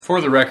For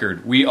the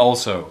record, we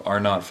also are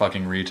not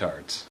fucking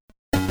retards.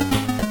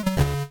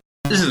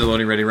 This is the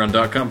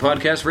LoadingReadyRun.com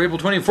podcast for April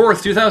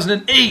 24th,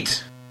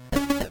 2008.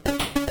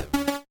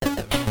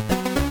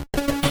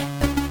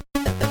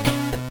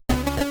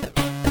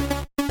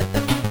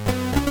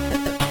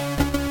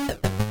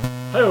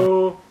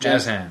 Hello.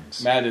 Jazz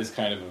hands. Matt is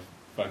kind of a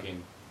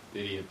fucking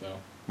idiot, though.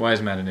 Why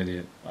is Matt an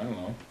idiot? I don't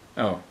know.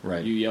 Oh,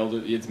 right. You yelled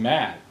at... It's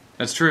Matt.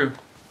 That's true.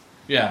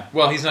 Yeah.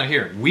 Well, he's not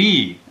here.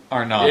 We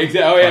are not Oh,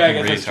 yeah, I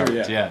fucking guess that's true,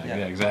 retards. yeah.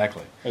 Yeah,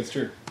 exactly. That's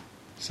true.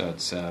 So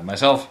it's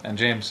myself and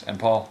James and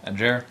Paul and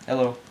Jer.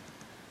 Hello.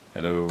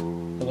 Hello.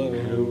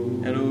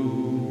 Hello.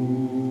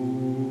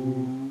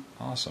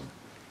 Awesome.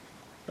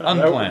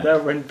 Unplanned.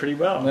 That went pretty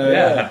well.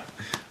 Yeah.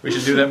 We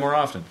should do that more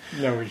often.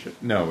 No, we should.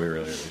 No, we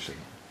really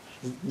shouldn't.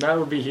 Matt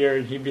would be here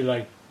and he'd be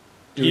like,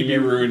 He'd be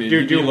ruining.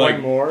 Do one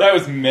one more. That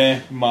was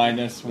meh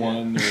minus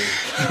one.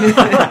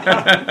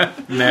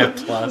 Meh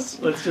plus.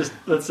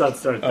 Let's not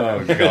start that.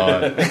 Oh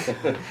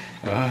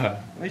God.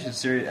 We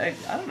should I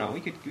don't know. We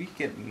could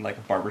get like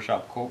a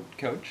barbershop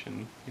coach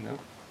and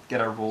get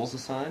our roles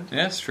assigned.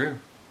 Yeah, it's true.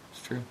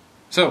 It's true.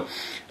 So,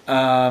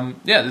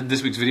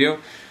 this week's video,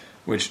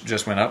 which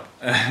just went up,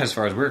 as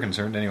far as we're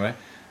concerned, anyway,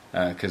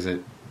 because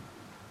it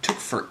took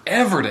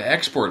forever to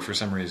export for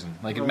some reason.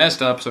 Like it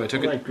messed up, so I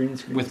took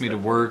it with me to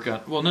work.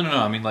 Well, no.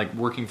 I mean, like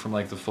working from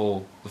like the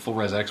full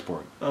res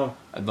export. Oh.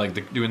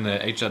 Like doing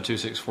the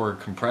H.264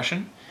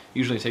 compression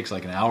usually takes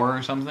like an hour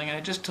or something, and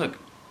it just took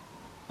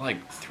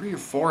like 3 or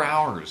 4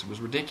 hours. It was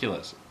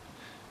ridiculous.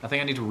 I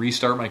think I need to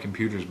restart my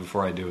computers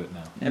before I do it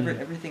now.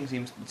 Everything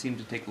seemed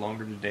to take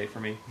longer today for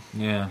me.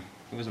 Yeah.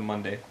 It was a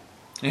Monday.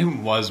 It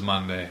was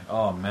Monday.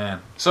 Oh man.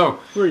 So.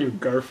 Who are you,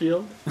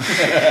 Garfield?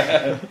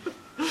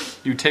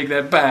 You take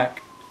that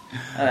back.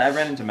 I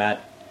ran into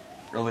Matt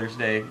earlier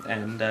today,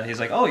 and he's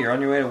like, "Oh, you're on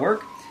your way to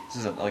work?" This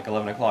is at like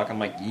 11 o'clock. I'm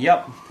like,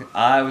 "Yep,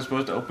 I was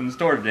supposed to open the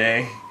store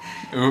today."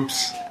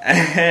 Oops.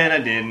 And I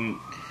didn't.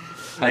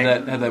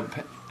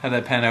 How'd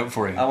that pan out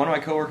for you? One of my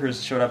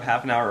coworkers showed up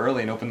half an hour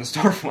early and opened the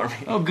store for me.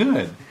 Oh,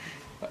 good.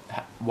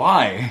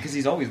 Why? Because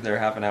he's always there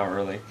half an hour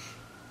early.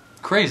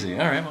 Crazy.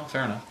 All right, well,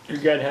 fair enough. You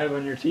got to have him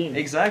on your team.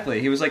 Exactly.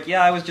 He was like,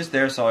 "Yeah, I was just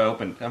there, so I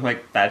opened." I'm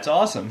like, "That's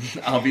awesome.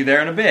 I'll be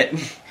there in a bit."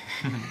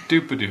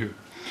 Doopadoo.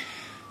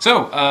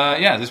 So,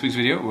 this week's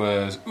video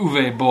was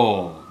Uwe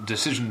Boll,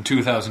 Decision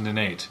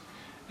 2008.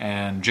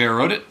 And Jer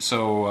wrote it,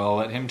 so I'll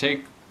let him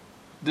take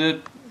the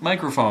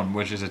microphone,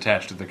 which is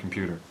attached to the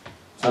computer.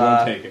 So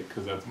don't take it,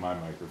 because that's my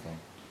microphone.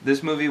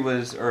 This video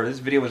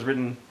was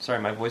written... Sorry,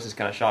 my voice is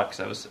kind of shot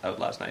because I was out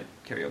last night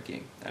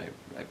karaokeing. I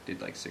did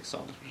like 6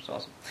 songs, which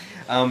was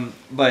awesome.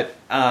 But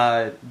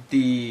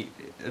the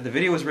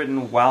video was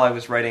written while I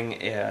was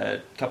writing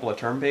a couple of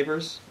term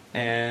papers.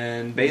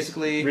 And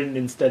basically... Written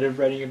instead of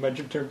writing a bunch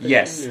of term papers?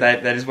 Yes,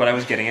 that is what I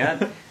was getting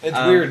at. It's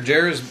weird.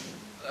 Jer is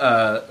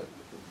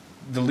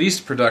the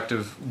least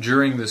productive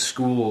during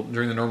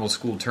the normal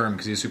school term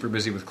because he's super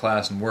busy with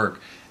class and work,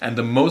 and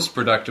the most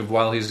productive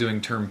while he's doing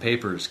term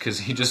papers because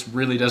he just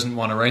really doesn't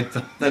want to write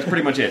them. That's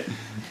pretty much it.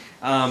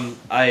 I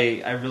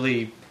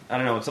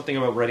don't know, it's something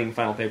about writing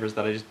final papers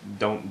that I just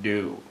don't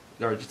do,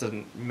 or it just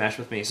doesn't mesh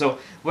with me. So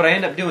what I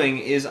end up doing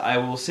is I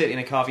will sit in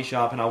a coffee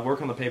shop and I'll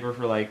work on the paper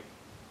for like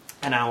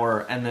an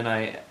hour, and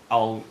then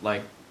I'll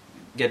like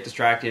get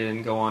distracted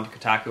and go on to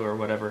Kotaku or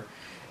whatever.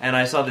 And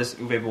I saw this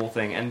Uwe Boll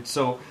thing, and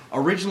so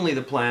originally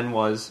the plan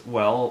was,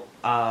 what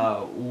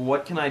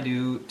can I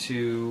do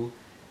to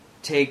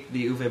take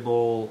the Uwe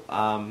Boll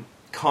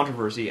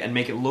controversy and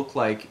make it look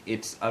like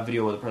it's a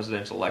video of the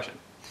presidential election?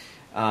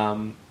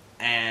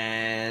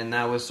 And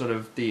that was sort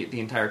of the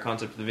entire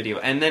concept of the video.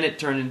 And then it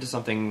turned into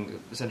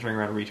something centering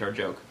around a retard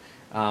joke,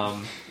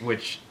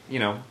 which,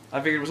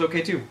 I figured was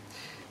okay too.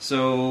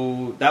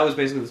 So that was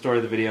basically the story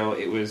of the video.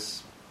 It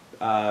was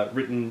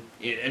written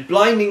at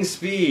blinding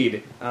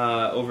speed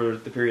over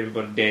the period of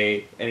about a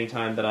day,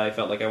 anytime that I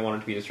felt like I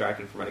wanted to be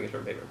distracted from writing a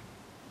term paper.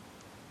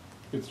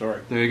 Good story.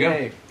 There you go.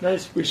 Hey.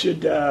 Nice. We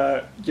should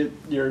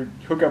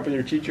hook up with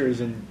your teachers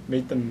and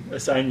make them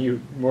assign you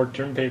more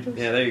term papers.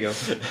 Yeah, there you go.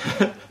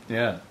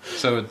 Yeah.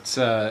 So it's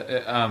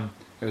it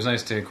was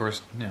nice to, of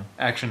course,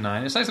 Action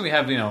 9. It's nice that we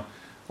have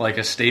like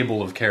a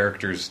stable of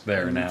characters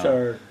there now.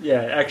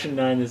 Action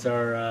 9 is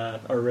our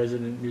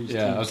resident news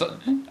team.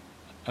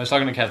 I was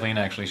talking to Kathleen,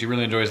 actually. She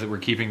really enjoys that we're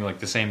keeping like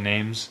the same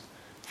names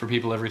for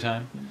people every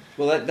time.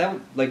 Well, that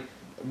like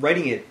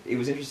writing it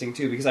was interesting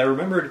too, because I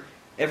remembered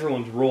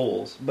everyone's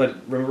roles, but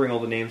remembering all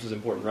the names was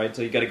important, right?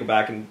 So you got to go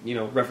back and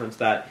reference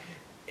that.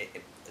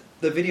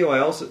 The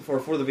video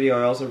for the video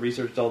I also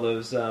researched all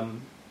those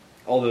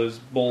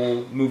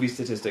Boll movie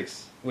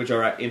statistics, which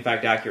are in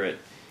fact accurate.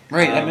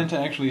 Right, I meant to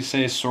actually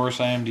say source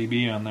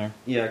IMDb on there.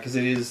 Yeah, because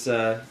it is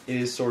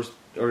sourced,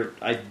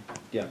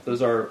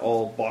 those are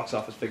all box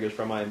office figures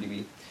from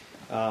IMDb,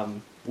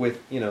 with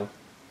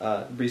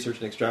research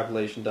and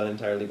extrapolation done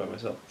entirely by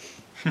myself.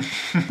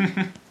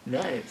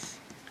 Nice.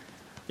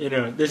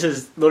 This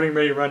is Loading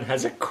Ready Run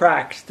has a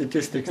crack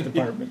statistics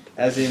department.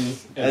 as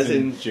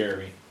in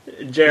Jeremy.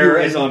 Jer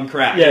is on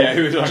crack. Yeah,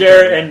 who's on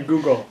Jer crack. and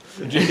Google.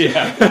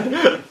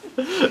 Yeah.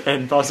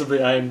 and possibly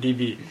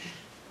IMDb.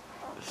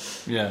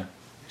 Yeah.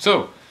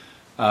 So,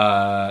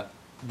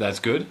 that's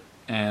good.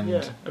 And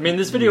Yeah, I mean,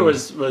 this video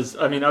was.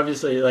 I mean,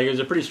 obviously, like it was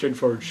a pretty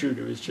straightforward shoot.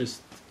 It was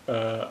just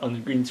on the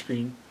green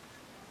screen,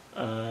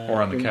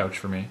 or on the couch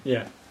for me.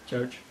 Yeah,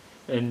 couch.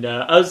 And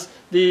I was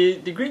the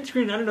green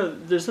screen. I don't know.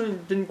 There's something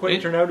that didn't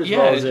quite turn out as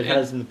well as it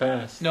has in the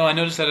past. No, I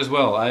noticed that as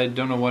well. I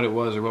don't know what it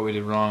was or what we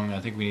did wrong. I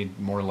think we need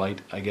more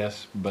light, I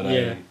guess. But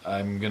Yeah.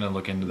 I'm gonna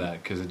look into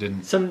that because it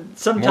didn't.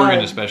 Sometime, Morgan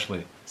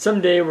especially.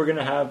 Someday we're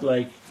gonna have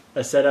like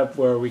a setup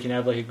where we can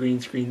have like a green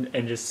screen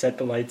and just set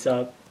the lights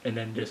up and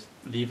then just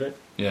leave it.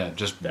 Yeah,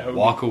 just That would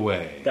walk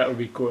away. That would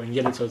be cool, and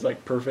get it so it's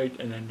like perfect,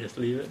 and then just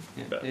leave it.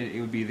 Yeah, But- it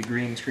would be the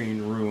green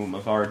screen room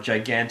of our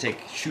gigantic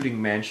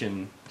shooting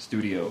mansion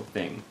studio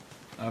thing.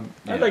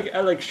 Yeah.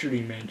 I like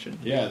shooting mansion.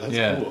 Yeah, that's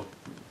Yeah. cool.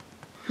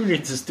 Who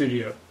needs a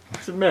studio?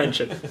 It's a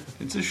mansion.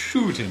 It's a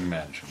shooting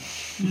mansion.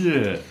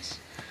 Yes.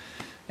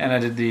 And I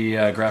did the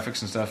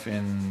graphics and stuff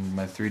in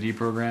my 3D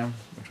program,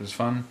 which was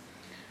fun.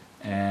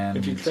 And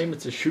If you claim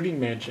it's a shooting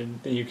mansion,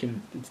 then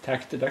it's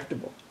tax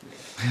deductible.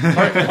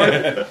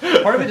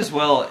 Part of it as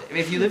well,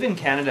 if you live in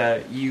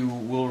Canada, you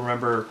will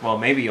remember, well,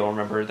 maybe you'll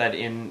remember that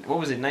in, what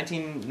was it,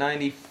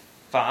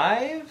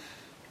 1995?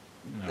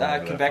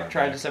 Quebec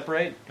tried to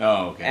separate,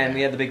 Oh, okay. and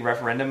we had the big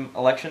referendum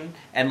election,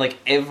 and like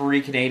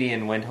every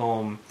Canadian went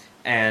home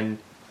and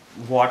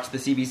watched the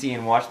CBC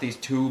and watched these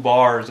two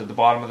bars at the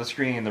bottom of the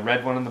screen, the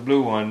red one and the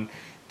blue one,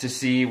 to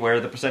see where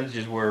the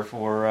percentages were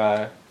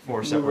for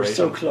separation. We were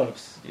so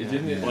close.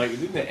 Didn't it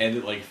end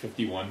at like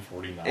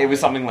 51-49? It was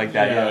something like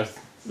that, yeah.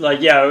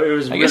 It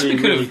was I guess we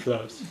really, could really have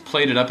close.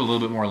 played it up a little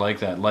bit more like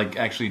that. Like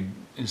actually,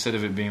 instead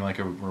of it being like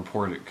a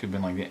report, it could have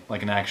been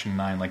like an Action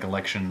 9, like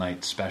election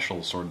night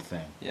special sort of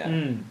thing. Yeah.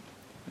 Mm.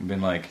 And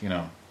been like,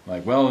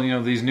 well,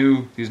 these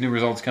new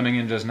results coming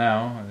in just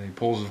now. The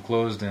polls have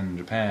closed in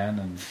Japan,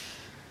 and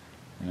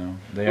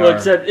they are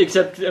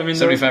except I mean,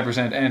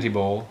 75%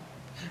 anti-bowl.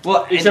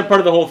 Well, except part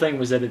of the whole thing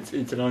was that it's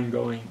an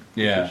ongoing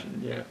Yeah.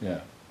 petition. Yeah.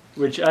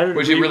 Which I don't.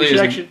 Which we, it really we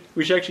should isn't.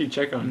 we should actually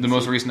check on. The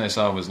most recent I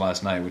saw was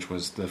last night, which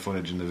was the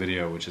footage in the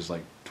video, which is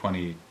like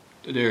 20.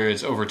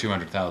 It's over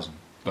 200,000,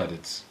 but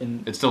it's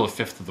still a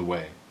fifth of the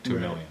way, 2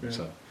 million. Right.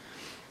 So,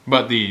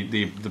 but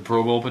the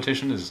Pro Bowl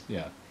petition is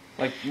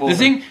like the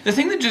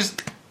thing that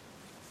just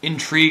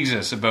intrigues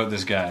us about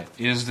this guy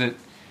is that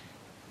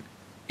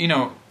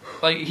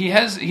like he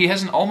has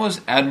an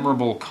almost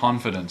admirable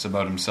confidence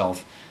about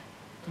himself,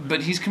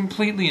 but he's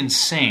completely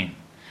insane.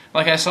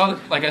 Like I saw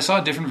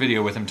a different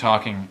video with him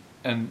talking,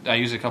 and I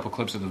used a couple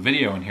clips of the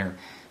video in here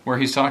where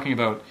he's talking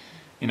about,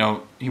 he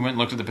went and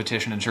looked at the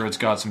petition, and sure, it's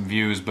got some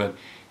views, but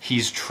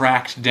he's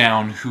tracked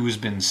down who's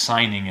been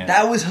signing it.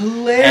 That was And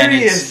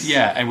hilarious.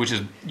 and which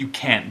is you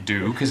can't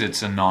do because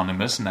it's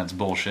anonymous, and that's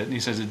bullshit. And he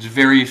says it's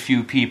very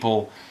few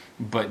people,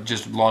 but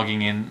just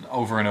logging in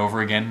over and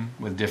over again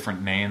with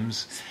different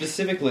names.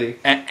 Specifically,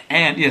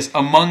 And yes,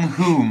 among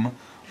whom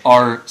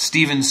are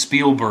Steven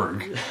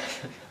Spielberg,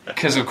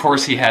 because of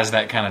course he has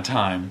that kind of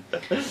time,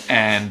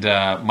 and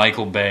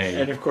Michael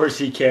Bay. And of course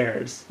he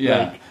cares.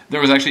 Yeah,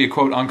 there was actually a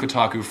quote on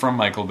Kotaku from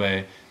Michael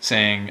Bay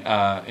saying,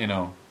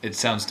 it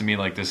sounds to me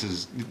like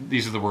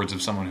these are the words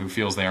of someone who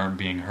feels they aren't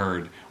being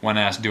heard. When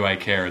asked, "Do I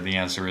care?" the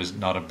answer is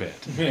not a bit.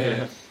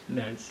 Yeah.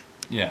 Nice.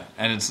 Yeah,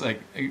 and it's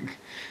like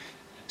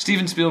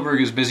Steven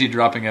Spielberg is busy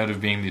dropping out of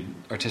being the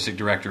artistic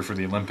director for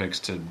the Olympics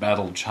to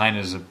battle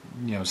China's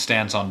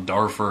stance on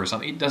Darfur or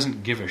something. He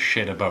doesn't give a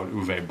shit about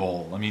Uwe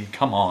Boll. I mean,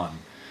 come on.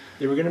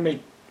 They were going to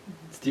make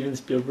Steven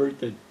Spielberg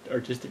the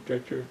artistic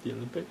director of the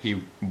Olympics.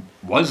 He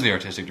was the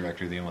artistic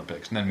director of the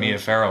Olympics, and then Mia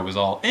Farrow was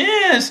all,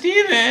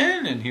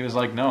 Steven! And he was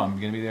like, no, I'm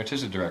going to be the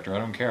artistic director. I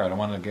don't care. I don't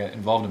want to get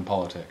involved in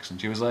politics. And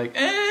she was like,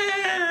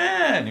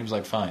 and he was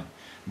like, fine.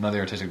 I'm not the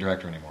artistic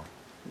director anymore.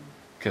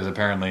 Because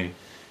apparently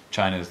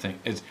China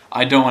thinks...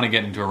 I don't want to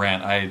get into a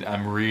rant.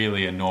 I'm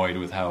really annoyed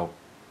with how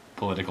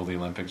political the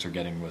Olympics are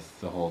getting with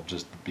the whole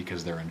just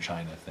because they're in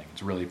China thing.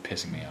 It's really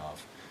pissing me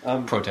off.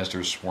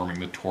 Protesters swarming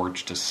the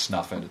torch to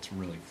snuff it. It's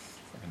really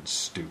fucking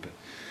stupid.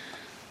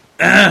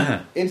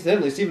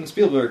 incidentally, Steven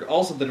Spielberg,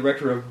 also the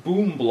director of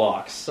Boom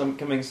Blocks,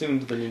 coming soon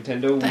to the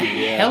Nintendo What the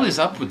Wii. hell is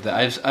up with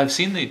that? I've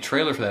seen the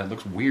trailer for that. It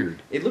looks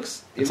weird.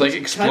 It's like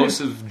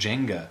explosive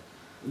Jenga.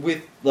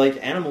 with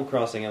like Animal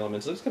Crossing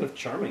elements. It looks kind of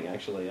charming,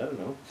 actually. I don't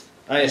know.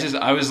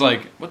 I was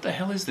like, what the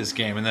hell is this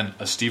game? And then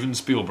a Steven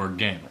Spielberg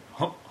game.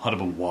 Huh?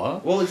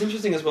 What? Well, it's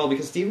interesting as well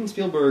because Steven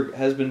Spielberg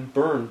has been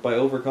burned by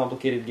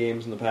overcomplicated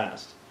games in the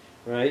past.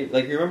 Right?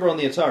 Like, you remember on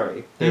the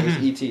Atari, there was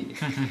E.T.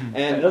 I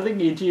And don't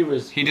think E.T.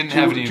 was He didn't too,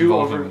 have any too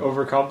involvement.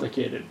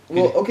 overcomplicated.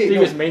 well, okay, It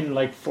no, was made in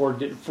like 4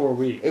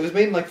 weeks. it was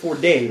made in like 4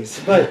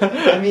 days. But,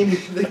 I mean,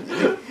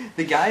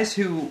 the guys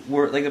who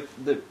were, like,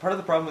 the part of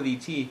the problem with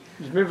E.T. It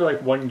was made by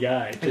like one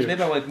guy, It was too. made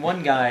by like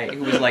one guy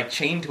who was like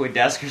chained to a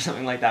desk or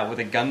something like that with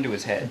a gun to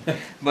his head.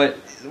 But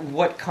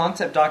what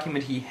concept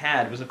document he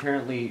had was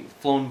apparently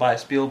flown by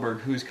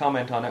Spielberg, whose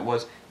comment on it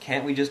was,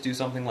 "Can't we just do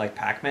something like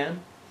Pac-Man?"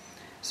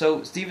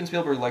 So Steven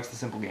Spielberg likes the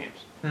simple games.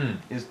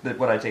 Is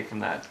what I take from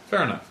that.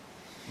 Fair enough.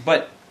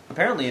 But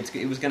apparently it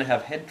was going to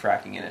have head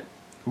tracking in it.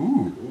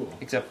 Ooh. Cool.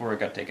 except for it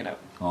got taken out.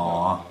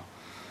 Aw.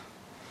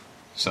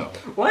 So,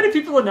 Why do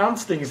people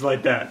announce things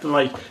like that? They're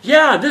like,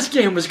 yeah, this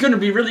game was going to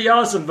be really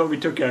awesome, but we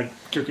took it out.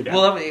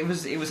 Well, it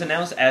was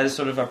announced as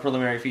sort of a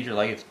preliminary feature,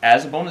 like it's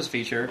as a bonus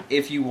feature.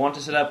 If you want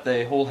to set up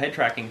the whole head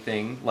tracking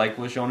thing, like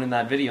was shown in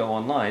that video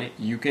online,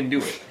 you can do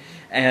it.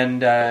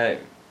 And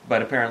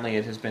but apparently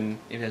it has been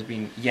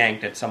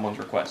yanked at someone's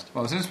request.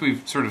 well, since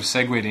we've sort of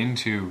segued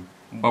into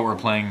what we're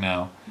playing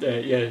now, is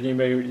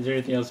there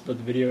anything else about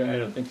the video? I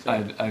don't think so.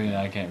 I mean,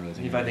 I can't really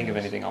think If of I think of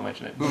else. anything, I'll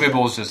mention it. Uwe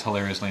Boll is just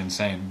hilariously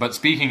insane. But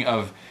speaking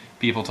of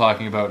people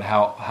talking about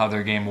how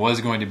their game was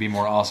going to be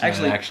more awesome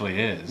than it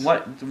actually is.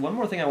 One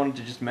more thing I wanted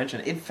to just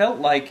mention. It felt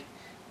like,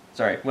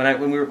 sorry, when I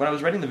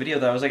was writing the video,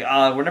 though, I was like,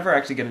 we're never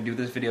actually going to do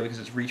this video because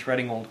it's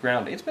retreading old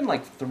ground. It's been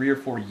like 3 or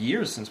 4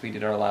 years since we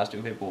did our last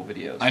Uwe Boll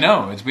videos. I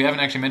know, we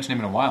haven't actually mentioned him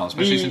in a while,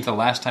 especially The- since the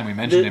last time we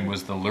mentioned him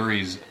was the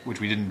Luries, which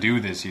we didn't do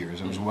this year,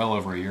 so it was well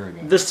over a year ago.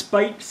 The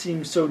spite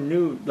seems so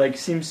new,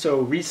 seems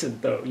so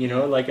recent, though. You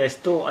know, I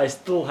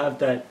still have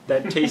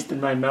that taste in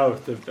my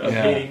mouth of Yeah.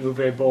 hating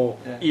Uwe Boll,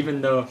 Yeah.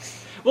 even though,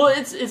 well,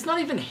 it's not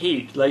even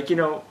hate.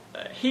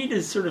 Hate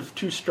is sort of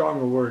too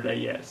strong a word, I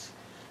guess.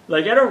 I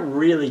don't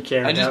really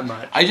care that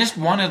much. I just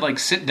want to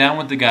sit down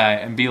with the guy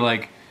and be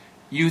like,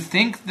 you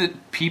think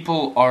that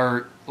people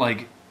are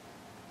like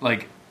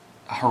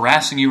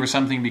harassing you or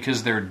something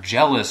because they're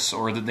jealous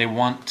or that they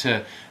want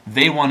to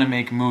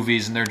make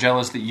movies and they're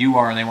jealous that you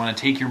are and they want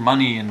to take your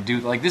money and do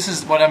this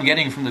is what I'm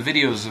getting from the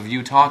videos of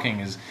you talking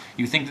is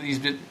you think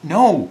that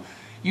no,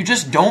 you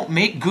just don't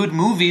make good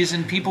movies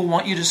and people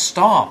want you to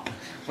stop.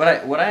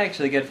 What I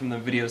actually get from the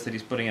videos that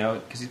he's putting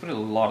out, because he's put out a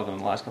lot of them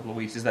in the last couple of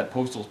weeks, is that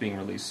Postal's being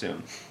released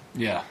soon.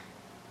 Yeah.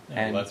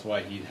 And Well, that's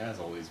why he has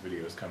all these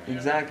videos coming out.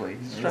 exactly.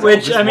 He's trying to-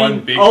 Which Just I one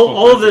mean, big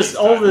all this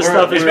publicity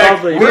stuff is In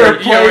fact, probably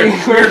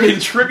we're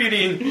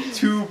contributing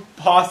to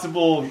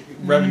possible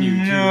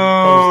revenue to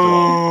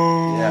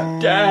Postal. Yeah.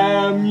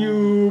 damn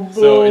you, Boll.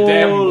 So a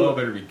damn well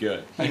better be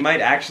good. He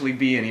might actually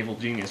be an evil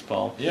genius,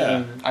 Paul.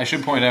 Yeah. I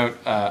should point out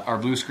our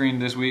blue screen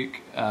this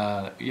week.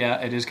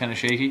 It is kind of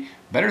shaky.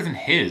 Better than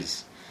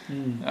his.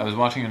 I was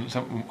watching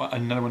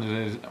another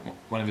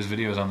one of his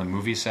videos on the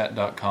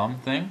Movieset.com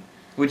thing.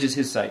 Which is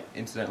his site,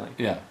 incidentally.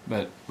 Yeah,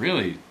 but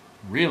really,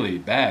 really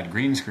bad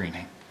green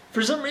screening.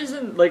 For some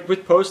reason,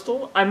 with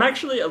Postal, I'm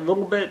actually a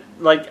little bit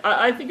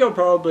I think I'll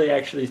probably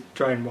actually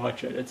try and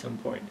watch it at some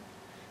point.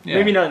 Yeah.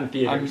 Maybe not in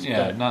theaters.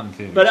 but, not in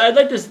theaters. but I'd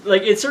like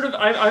to it's sort of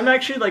I'm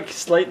actually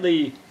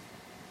slightly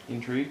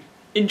Intrigued?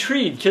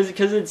 intrigued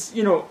because it's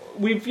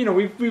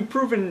we've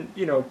proven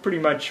pretty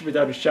much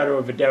without a shadow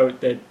of a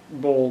doubt that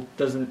Boll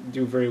doesn't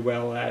do very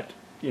well at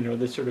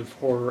this sort of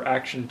horror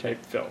action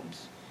type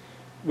films,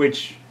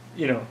 which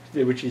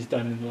he's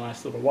done in the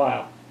last little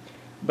while.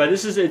 But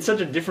it's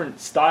such a different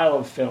style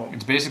of film.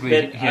 it's basically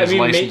that, he has I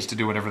mean, license to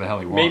do whatever the hell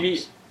he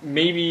wants.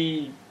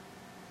 Maybe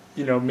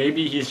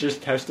he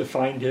just has to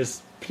find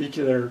his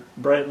particular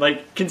brand.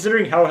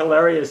 Considering how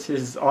hilarious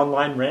his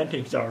online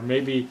rantings are,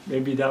 maybe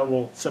that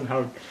will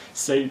somehow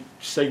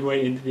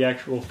segue into the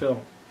actual film.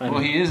 Well,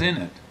 he is in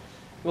it.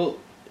 Well,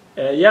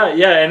 yeah,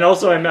 and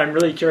also I'm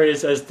really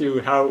curious as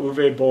to how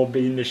Uwe Boll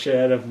being the shit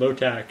out of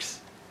Lotax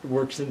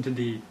works into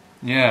the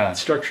Yeah.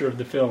 structure of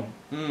the film.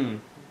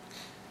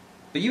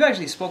 But you've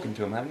actually spoken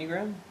to him, haven't you,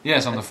 Graham?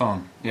 Yes, on the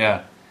phone.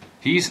 Yeah.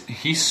 He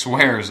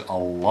swears a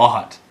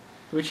lot.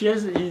 Which he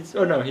does do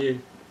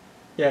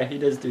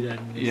that.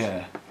 In his,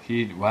 Yeah.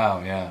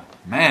 Wow, yeah.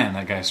 Man,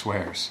 that guy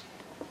swears.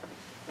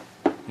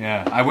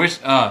 Yeah. I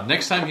wish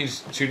next time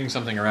he's shooting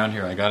something around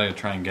here, I gotta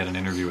try and get an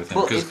interview with him.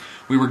 Well, Because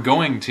we were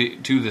going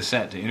to the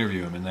set to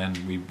interview him, and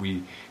then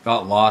we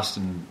got lost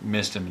and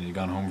missed him, and he'd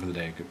gone home for the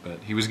day. But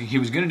he was going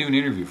to do an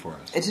interview for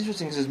us. It's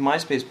interesting because his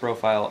MySpace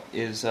profile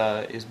is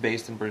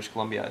based in British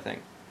Columbia, I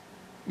think.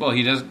 Well,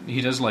 he does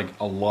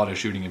a lot of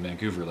shooting in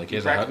Vancouver. He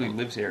has practically a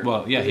lives here.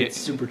 Well, yeah, it's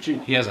super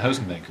cheap. he has a house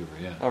in Vancouver.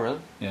 Yeah, Oh, really?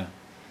 yeah,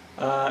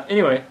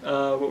 Anyway,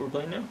 what we're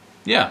playing now?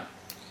 yeah.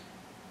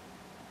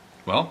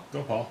 Well,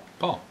 Go, Paul.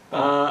 Paul.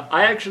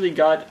 I actually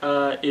got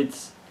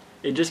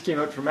it just came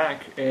out for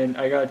Mac, and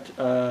I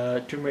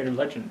got Tomb Raider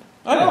Legend.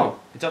 Oh,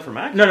 it's out for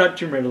Mac? No, not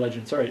Tomb Raider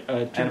Legend. Sorry,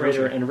 Tomb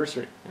Raider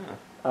Anniversary.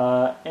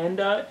 Anniversary.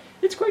 And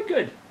it's quite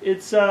good.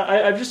 It's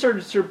I've just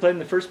started sort of playing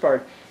the first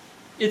part.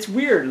 It's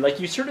weird.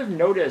 You sort of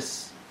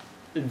notice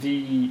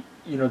the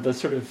the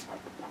sort of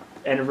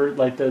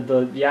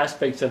the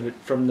aspects of it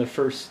from the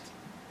first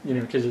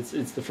because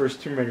it's the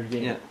first Tomb Raider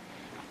game.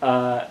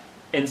 Yeah.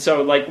 And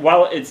so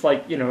while it's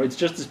it's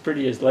just as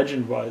pretty as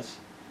Legend was,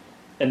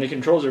 and the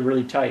controls are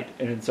really tight,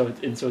 and so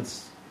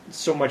it's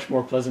so much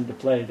more pleasant to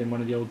play than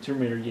one of the old Tomb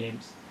Raider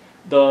games.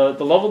 The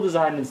level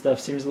design and stuff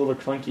seems a little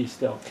clunky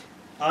still.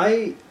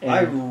 I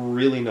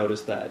really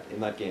noticed that in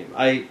that game.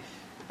 I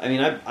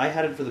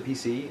had it for the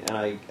PC,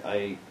 and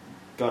I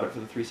got it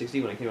for the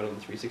 360 when I came out on the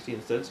 360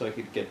 instead, so I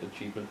could get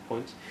achievement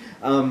points.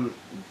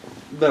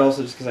 But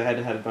also just because I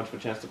hadn't had much of a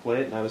chance to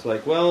play it, and I was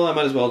like, well, I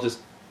might as well just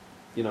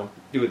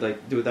do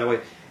it that way.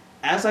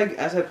 As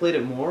I played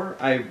it more,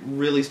 I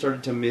really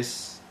started to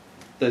miss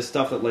the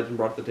stuff that Legend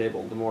brought to the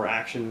table, the more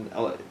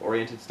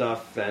action-oriented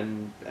stuff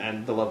and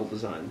the level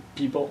design.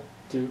 People,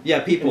 too.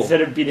 Yeah, people.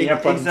 Instead of beating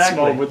up on Exactly.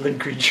 small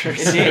woodland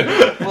creatures. Indeed.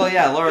 Well,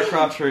 yeah, Lara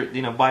Croft,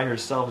 by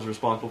herself is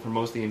responsible for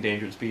most of the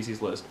endangered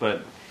species list,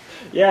 but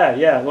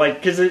Yeah, like,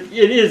 because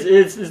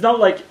it's not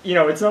like,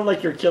 it's not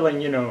like you're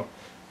killing,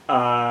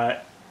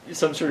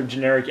 some sort of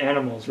generic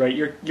animals, right?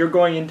 You're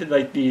going into,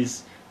 like,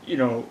 these,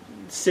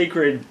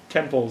 sacred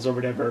temples or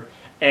whatever,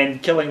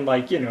 and killing,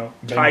 like,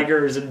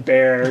 tigers and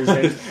bears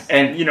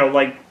and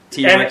like,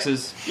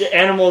 T-Rexes.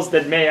 Animals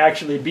that may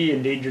actually be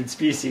endangered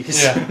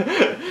species.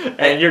 Yeah.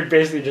 And you're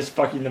basically just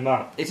fucking them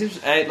up. It's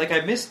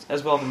I missed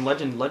as well from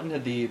Legend. Legend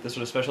had the sort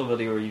of special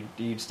ability where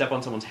you'd step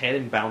on someone's head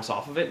and bounce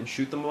off of it and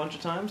shoot them a bunch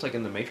of times, like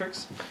in the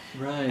Matrix.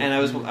 Right. And I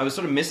was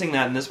sort of missing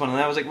that in this one, and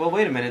I was like, well,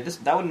 wait a minute,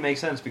 that wouldn't make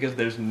sense because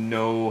there's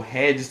no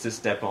heads to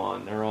step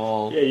on. They're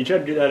all Yeah, you try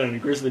to do that on a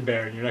grizzly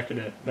bear, and you're not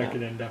gonna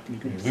end up in a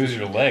You grizzly. lose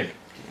your leg.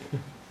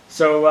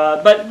 So,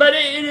 but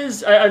it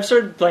is. I've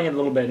started playing it a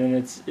little bit, and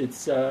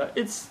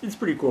it's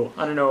pretty cool.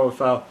 I don't know if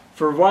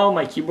for a while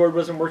my keyboard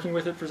wasn't working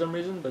with it for some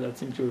reason, but that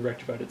seems to have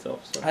rectified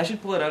itself. So. I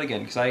should pull it out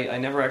again because I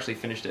never actually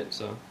finished it.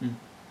 So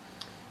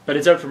But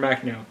it's out for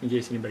Mac now, in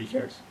case anybody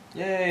cares.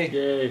 yay!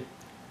 Yay!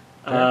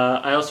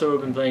 I also have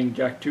been playing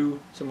Jak 2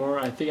 some more.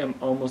 I think I'm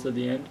almost at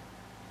the end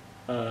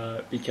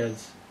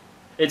because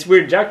it's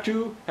weird. Jak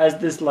 2 has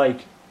this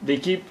like they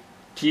keep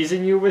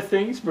teasing you with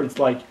things, but it's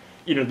like.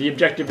 The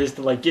objective is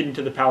to like get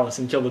into the palace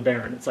and kill the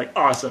Baron. It's like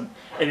awesome,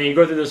 and then you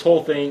go through this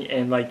whole thing,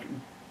 and like,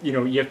 you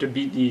have to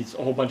beat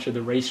a whole bunch of the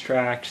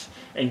racetracks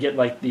and get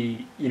like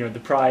the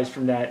prize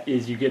from that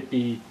is you get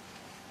the,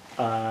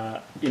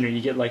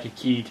 you get like a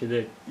key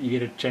to you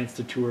get a chance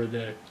to tour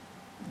the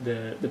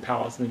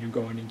palace, and then you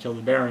go in and kill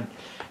the Baron,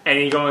 and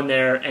you go in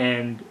there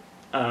and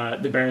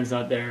the Baron's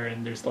not there,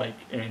 and there's like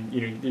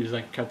there's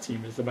like a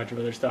cutscene, there's a bunch of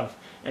other stuff,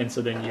 and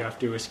so then you have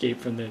to escape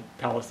from the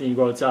palace, and you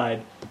go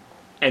outside.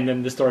 And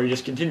then the story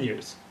just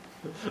continues.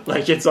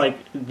 Like, it's like,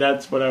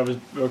 that's what I was,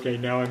 okay,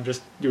 now I'm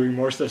just doing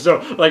more stuff. So,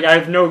 like, I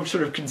have no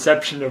sort of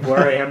conception of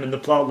where I am in the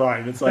plot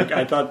line. It's like,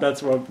 I thought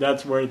that's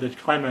where the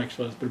climax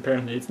was, but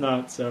apparently it's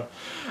not, so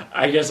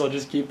I guess I'll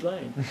just keep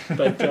playing.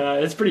 But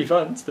it's pretty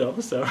fun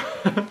still, so.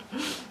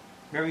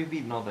 Remember you've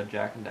beaten all the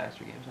Jak and Daxter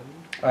games, haven't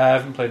you? I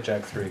haven't played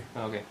Jak 3.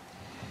 Okay.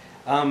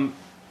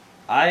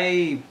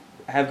 I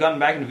have gotten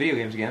back into video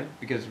games again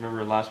because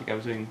remember last week I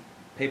was doing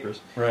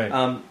papers.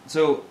 Right.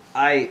 So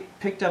I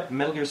picked up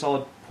Metal Gear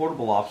Solid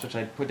Portable Ops, which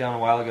I put down a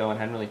while ago and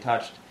hadn't really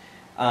touched.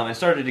 I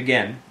started it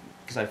again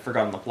because I'd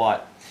forgotten the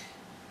plot.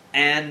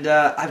 And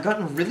I've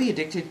gotten really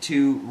addicted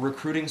to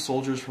recruiting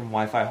soldiers from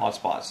Wi-Fi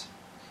hotspots,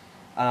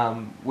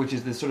 which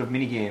is this sort of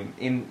mini game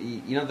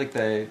in like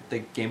the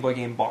Game Boy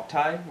game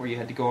Boktai, where you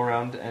had to go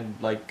around and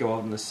like go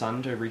out in the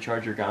sun to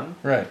recharge your gun.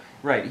 Right.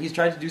 Right. He's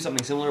tried to do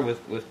something similar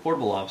with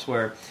Portable Ops,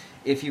 where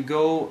if you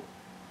go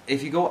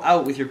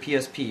out with your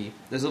PSP,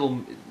 this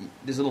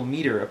little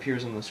meter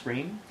appears on the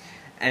screen,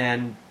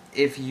 and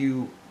if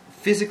you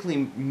physically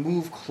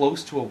move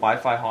close to a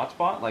Wi-Fi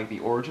hotspot, like the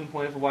origin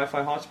point of a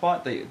Wi-Fi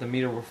hotspot, the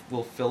meter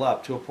will fill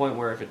up to a point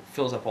where if it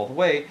fills up all the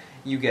way,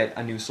 you get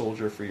a new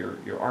soldier for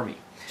your army.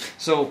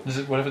 So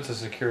What if it's a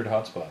secured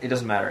hotspot? it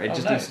doesn't matter. It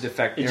just nice. needs to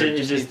defect.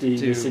 It's just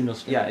the signal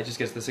strength. Yeah, it just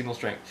gets the signal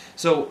strength.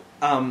 So,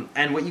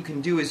 and what you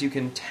can do is you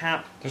can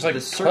tap. There's like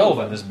the circle 12 in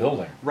button. this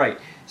building. Right.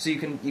 So you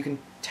can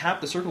tap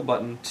the circle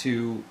button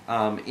to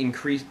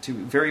increase to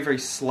very very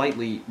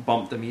slightly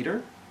bump the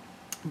meter,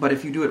 but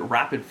if you do it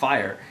rapid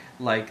fire,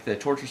 like the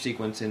torture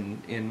sequence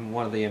in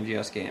one of the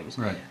MGS games,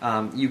 Right.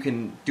 You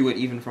can do it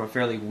even from a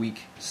fairly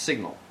weak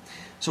signal.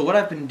 So what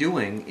I've been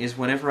doing is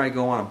whenever I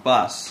go on a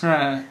bus,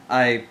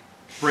 I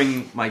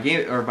bring my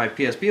game or my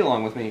PSP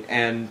along with me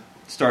and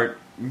start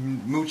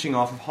mooching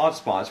off of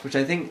hotspots, which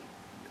I think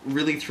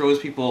really throws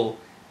people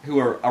who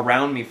are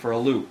around me for a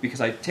loop, because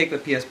I take the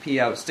PSP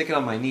out, stick it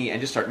on my knee, and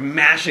just start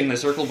mashing the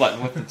circle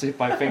button with the tip of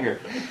my finger.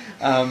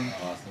 Awesome.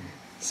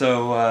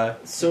 So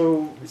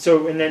So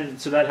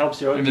that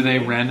helps you out. And do they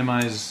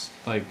randomize,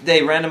 like,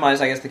 they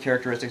randomize, I guess, the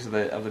characteristics of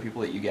the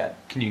people that you get.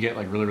 can you get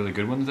like really, really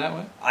good ones that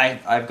way?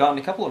 I've gotten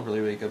a couple of really,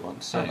 really good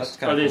ones. So Nice. that's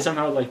kind Are of they cool.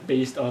 somehow like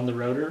based on the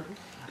router?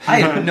 I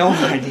have no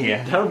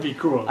idea. That would be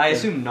cool. I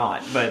assume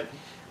not, but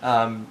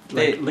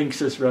like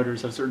Linksys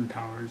routers have certain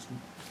powers.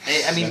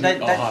 I mean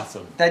That'd be that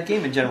awesome. that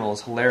game in general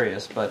is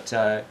hilarious, but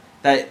that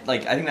I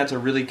think that's a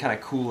really kind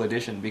of cool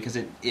addition because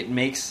it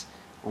makes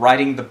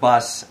riding the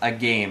bus a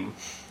game,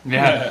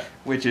 Yeah.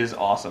 which is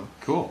awesome.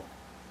 Cool.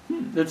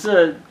 That's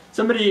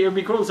somebody. It would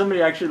be cool if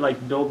somebody actually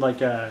like build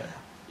like a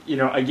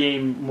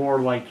game more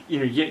like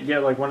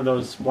get like one of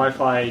those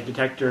Wi-Fi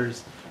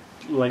detectors,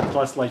 like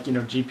plus like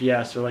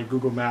GPS or like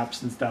Google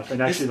Maps and stuff,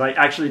 and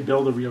actually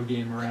build a real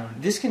game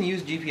around. This can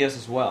use GPS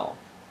as well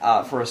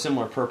for a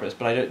similar purpose,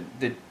 but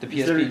the Is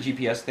PSP there-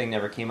 GPS thing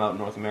never came out in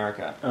North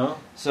America. Oh,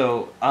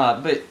 So,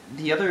 but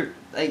the other,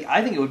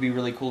 I think it would be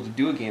really cool to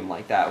do a game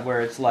like that,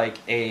 where it's like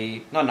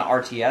not an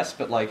RTS,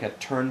 but like a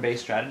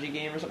turn-based strategy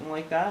game or something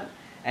like that.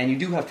 And you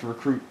do have to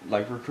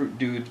recruit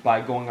dudes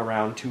by going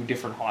around to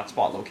different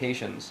hotspot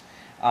locations,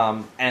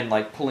 and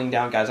like pulling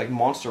down guys like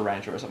Monster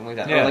Rancher or something like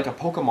that, Yeah. or like a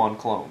Pokemon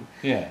clone,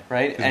 Yeah.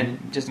 right? 'Cause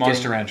And just Monster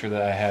getting- Rancher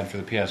that I had for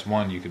the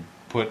PS1, you could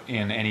put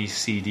in any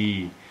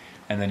CD,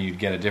 and then you'd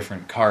get a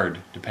different card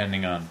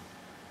depending on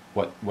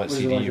what Was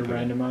CD it like you a put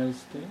in. randomized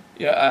thing?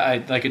 Yeah,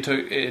 I like it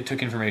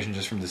took information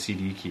just from the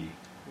CD key.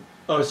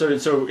 Oh,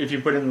 so if you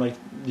put in like,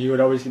 you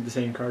would always get the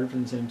same card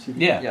from the same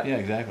CD. Yeah, Yeah. yeah,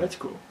 exactly. That's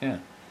cool. Yeah.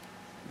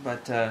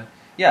 But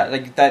yeah,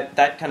 like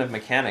that kind of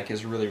mechanic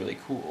is really, really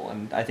cool,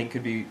 and I think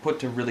could be put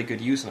to really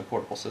good use in a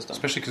portable system.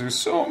 Especially because there's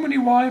so many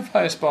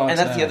Wi-Fi spots. And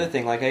that's the now. other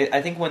thing. Like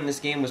I think when this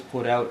game was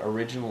put out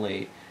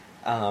originally,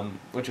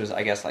 which was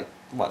I guess like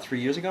what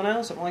 3 years ago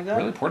now, something like that.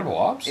 Really portable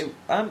ops?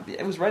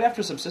 It was right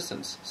after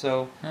Subsistence.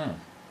 So Huh.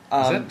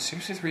 Is um, that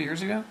seriously 3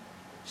 years ago?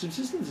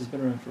 Subsistence has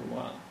been around for a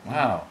while.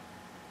 Wow.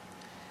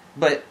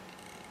 but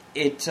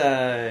it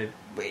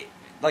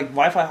like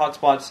Wi-Fi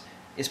hotspots,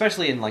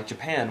 especially in like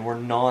Japan, were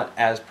not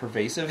as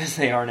pervasive as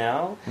they are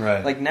now.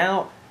 Right. Like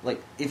now,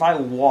 like if I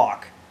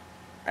walk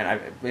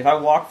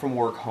from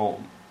work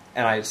home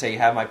and I say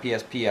have my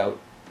PSP out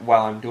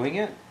while I'm doing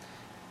it,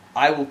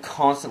 I will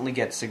constantly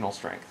get signal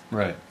strength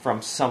Right.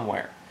 from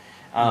somewhere.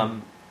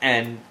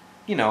 And,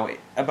 you know,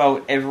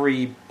 about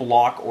every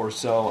block or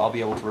so, I'll be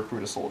able to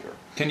recruit a soldier.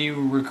 Can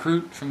you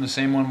recruit from the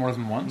same one more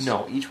than once?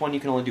 No, each one you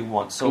can only do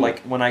once. So, Cool.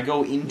 like, when I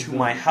go into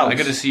my house... I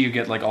got to see you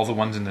get like all the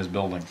ones in this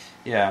building.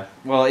 Yeah,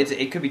 well,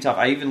 it could be tough.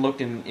 I even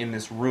looked in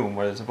this room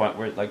where there's a bunch,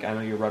 where, like, I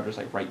know your router's,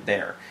 like, right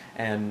there.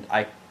 And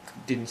I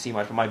didn't see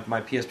much. But my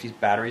PSP's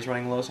battery's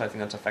running low, so I think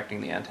that's affecting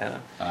the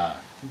antenna.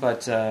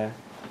 But,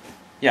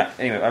 yeah,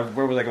 anyway,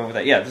 where was I going with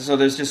that? Yeah, so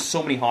there's just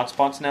so many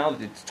hotspots now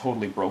that it's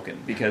totally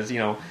broken because, you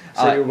know...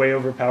 So you're way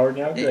overpowered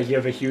now? Like you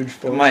have a huge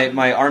force?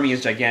 My army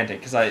is gigantic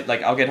because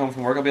I'll get home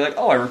from work, I'll be like,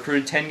 oh, I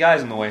recruited 10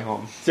 guys on the way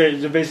home.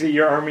 So basically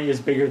your army is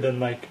bigger than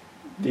like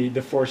the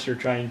force you're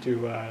trying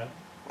to...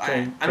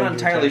 I'm not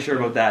entirely sure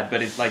about that,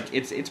 but it's like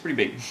it's pretty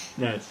big.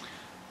 Nice.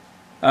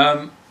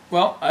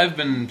 Well, I've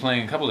been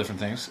playing a couple different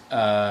things.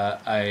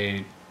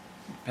 I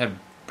have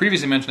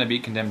previously mentioned I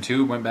beat Condemned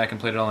 2, went back and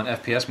played it all in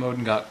FPS mode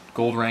and got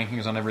gold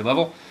rankings on every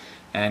level,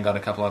 and got a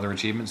couple other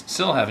achievements.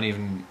 Still haven't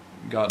even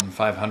gotten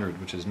 500,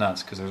 which is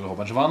nuts, because there's a whole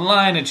bunch of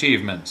online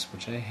achievements,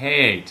 which I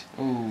hate.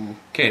 Ooh.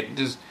 Okay,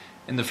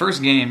 in the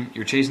first game,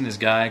 you're chasing this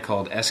guy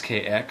called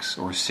SKX,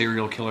 or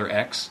Serial Killer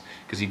X,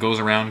 because he goes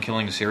around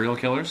killing serial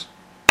killers.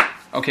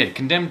 Okay,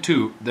 Condemned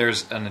 2,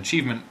 there's an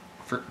achievement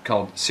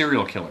called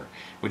Serial Killer,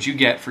 which you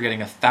get for getting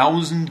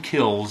 1,000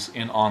 kills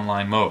in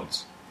online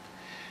modes.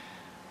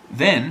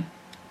 Then,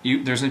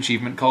 there's an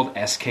achievement called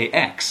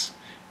SKX,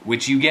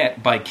 which you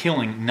get by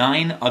killing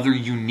 9 other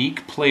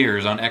unique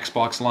players on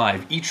Xbox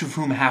Live, each of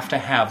whom have to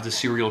have the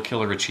Serial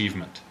Killer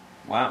achievement.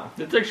 Wow.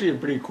 That's actually a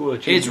pretty cool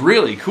achievement. It's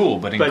really cool,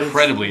 but But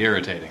incredibly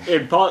irritating.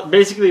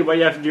 Basically, what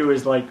you have to do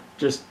is like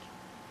just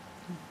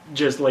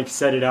like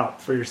set it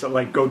up for yourself.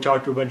 Like go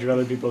talk to a bunch of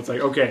other people. It's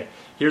like, okay,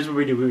 here's what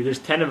we do. There's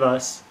 10 of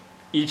us.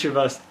 Each of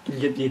us can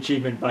get the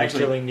achievement by Actually,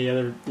 killing the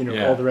other,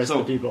 yeah. all the rest So-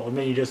 of the people. And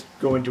then you just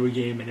go into a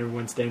game and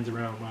everyone stands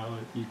around while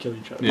you kill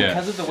each other. Yeah.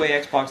 Because of the way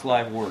Xbox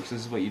Live works, this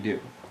is what you do.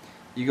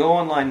 You go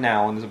online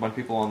now, and there's a bunch of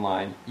people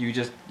online. You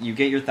get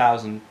your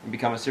 1,000 and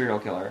become a serial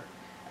killer,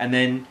 and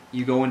then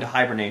you go into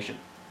hibernation.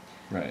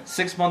 Right.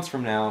 6 months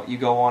from now, you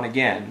go on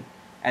again,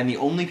 and the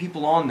only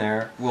people on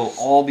there will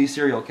all be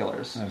serial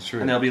killers. That's true.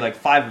 And there'll be like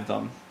 5 of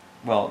them.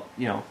 Well,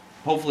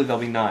 hopefully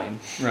there'll be 9.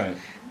 Right.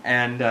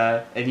 And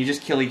you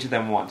just kill each of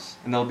them once,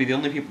 and they'll be the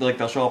only people. Like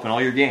they'll show up in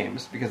all your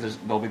games because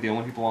they'll be the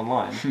only people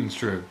online, It's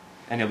true.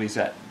 and you'll be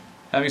set.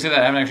 Having said that,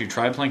 I haven't actually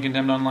tried playing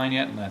Condemned online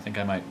yet, and I think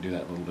I might do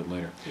that a little bit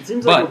later. It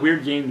seems like But- a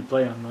weird game to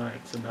play online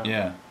somehow.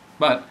 Yeah.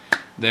 But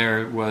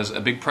there was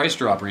a big price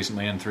drop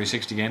recently in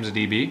 360 games at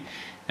DB,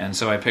 and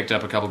so I picked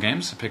up a couple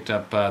games. I picked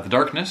up The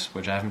Darkness,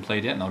 which I haven't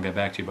played yet, and I'll get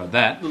back to you about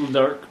that. A little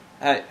dark.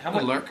 How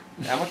Little much? Dark.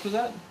 How much was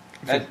that?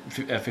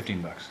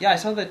 $15. Yeah, I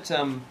saw that.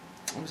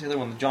 What was the other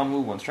one? The John Woo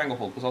one,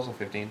 Stranglehold, was also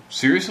 15.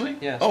 Seriously?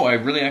 Yes. Oh, I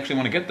really actually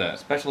want to get that.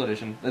 Special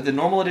edition. The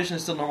normal edition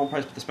is still normal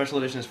price, but the special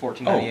edition is Oh,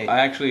 $14.98. I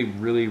actually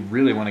really,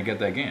 really want to get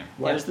that game.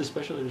 Why Yeah. is the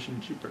special edition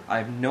cheaper? I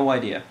have no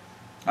idea.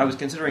 I was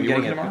considering Are you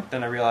getting working it, tomorrow? but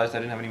then I realized I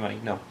didn't have any money.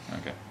 No.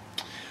 Okay.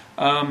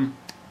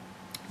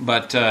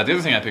 But the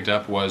other thing I picked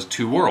up was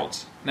Two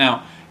Worlds.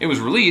 Now, it was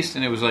released,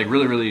 and it was like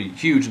really, really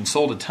huge and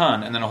sold a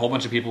ton, and then a whole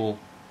bunch of people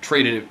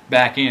traded it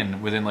back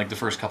in within like the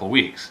first couple of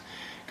weeks.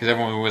 Because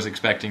everyone was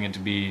expecting it to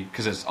be,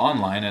 because it's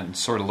online and it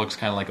sort of looks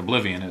kind of like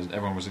Oblivion.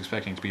 Everyone was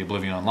expecting it to be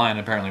Oblivion online, and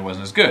apparently it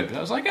wasn't as good. But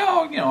I was like,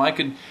 oh, I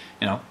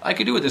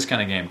could do with this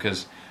kind of game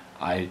because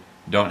I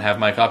don't have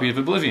my copy of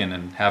Oblivion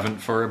and haven't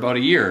for about a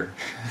year.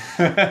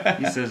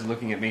 He says,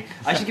 looking at me.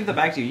 I should give that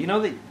back to you. You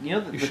know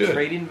the should.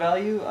 trade-in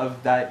value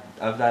of that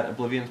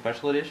Oblivion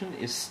Special Edition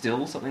is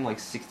still something like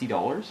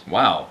 $60.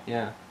 Wow.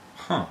 Yeah.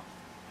 Huh.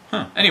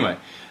 Anyway,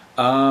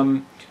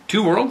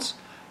 Two Worlds,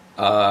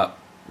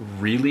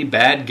 really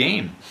bad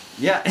game.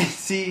 Yeah.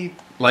 See.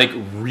 Like,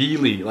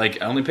 really.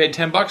 Like, I only paid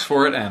 $10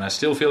 for it, and I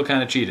still feel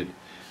kind of cheated.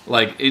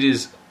 Like, it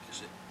is...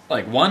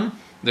 Like, one,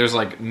 there's,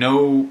 like,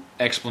 no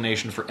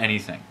explanation for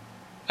anything.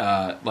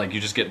 Like,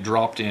 you just get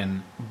dropped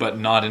in, but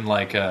not in,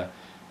 like, a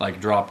like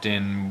dropped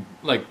in.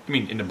 Like, I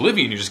mean, in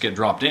Oblivion you just get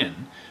dropped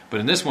in, but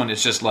in this one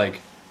it's just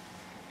like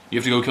you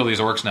have to go kill these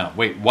orcs now.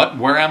 Wait, what?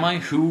 Where am I?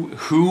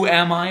 Who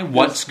am I?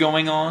 What's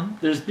going on?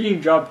 There's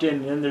being dropped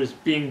in, and there's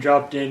being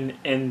dropped in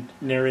and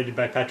narrated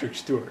by Patrick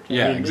Stewart.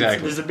 Yeah,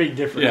 exactly. There's a big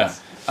difference.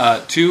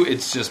 Yeah. 2,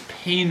 it's just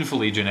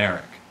painfully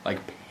generic. Like,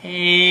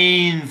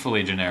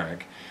 painfully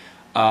generic.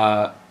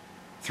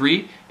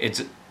 3,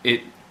 it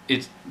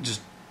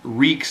just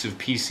reeks of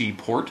PC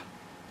port.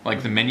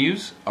 Like, the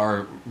menus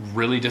are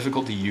really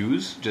difficult to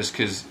use just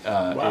because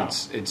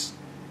it's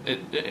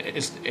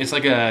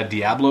like a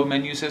Diablo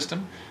menu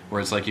system where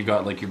it's like you've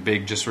got like your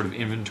big just sort of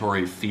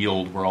inventory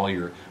field where all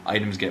your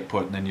items get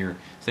put and then your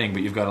thing,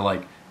 but you've got to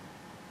like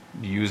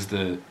use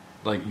the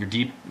like your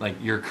deep like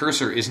your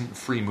cursor isn't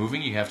free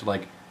moving. You have to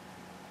like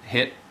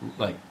hit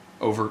like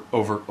over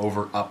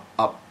up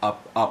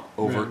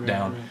over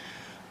down.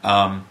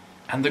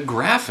 And the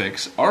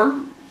graphics are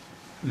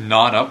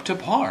not up to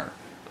par.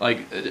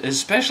 Like,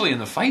 especially in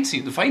the fight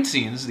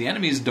scenes, the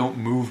enemies don't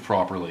move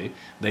properly.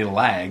 They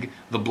lag.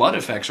 The blood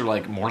effects are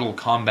like Mortal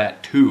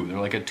Kombat 2. They're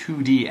like a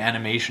 2D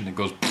animation that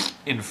goes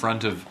in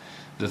front of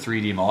the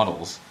 3D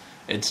models.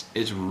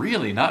 It's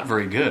really not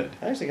very good.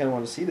 I actually kind of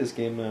want to see this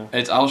game now.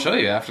 I'll show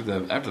you after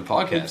the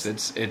podcast.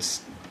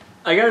 It's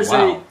I gotta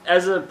say,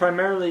 as a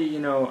primarily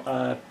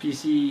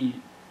PC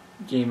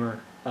gamer,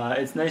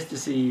 it's nice to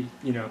see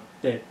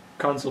that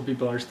console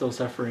people are still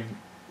suffering.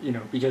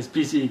 Because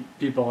PC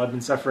people have been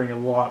suffering a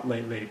lot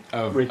lately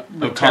with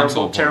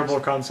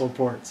terrible console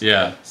ports.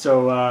 Yeah.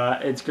 So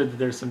it's good that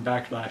there's some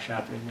backlash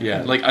happening.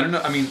 Yeah, like, I don't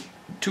know, I mean,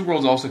 Two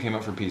Worlds also came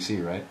out for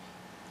PC, right?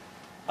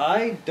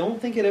 I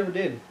don't think it ever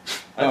did.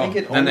 I think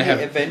it then only they have,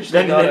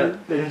 eventually Then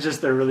it's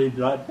just they're really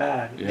not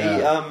bad.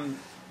 Yeah.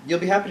 You'll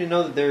be happy to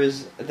know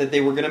that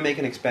they were going to make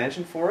an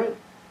expansion for it,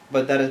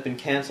 but that has been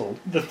cancelled.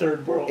 The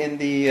Third World. In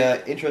the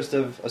interest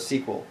of a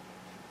sequel.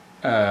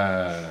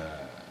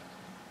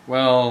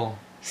 Well,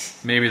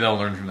 maybe they'll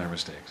learn from their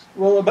mistakes.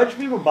 Well, a bunch of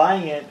people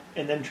buying it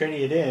and then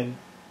trading it in.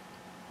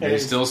 They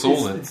still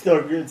sold it. It's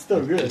still good. It's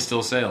still good. It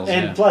still sales.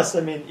 And plus,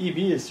 I mean, EB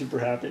is super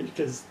happy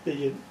because they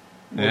get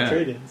more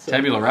trade-ins. So.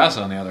 Tabula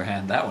Rasa, on the other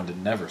hand, that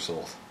one never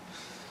sold.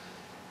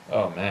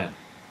 Oh man,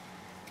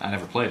 I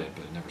never played it,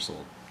 but it never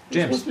sold.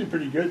 It's supposed to be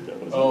pretty good though.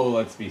 Isn't it?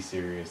 Let's be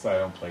serious. I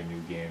don't play new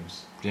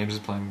games. James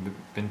has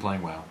been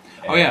playing WoW.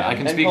 I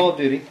can and speak. Call of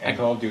Duty. And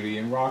Call of Duty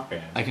and Rock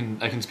Band. I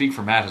can speak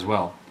for Matt as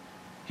well.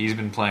 He's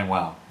been playing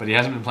WoW, but he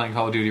hasn't been playing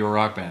Call of Duty or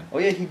Rock Band. Oh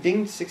yeah, he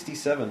dinged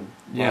 67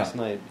 last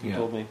night. He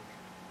told me.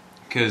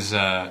 Because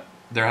they're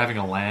having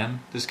a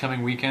LAN this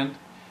coming weekend,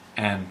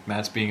 and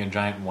Matt's being a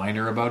giant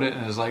whiner about it,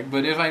 and is like,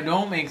 but if I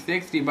don't make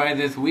 60 by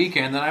this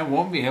weekend, then I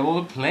won't be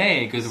able to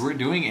play, because we're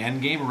doing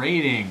endgame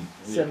rating.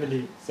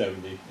 70.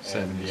 70.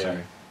 70,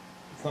 sorry.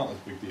 It's not a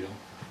big deal.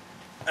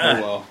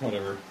 Oh well,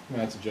 whatever.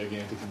 Matt's a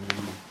gigantic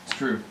noob. It's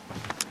true.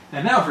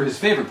 And now for his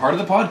favorite part of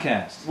the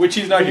podcast. Which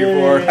he's not here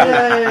for.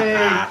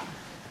 Yay!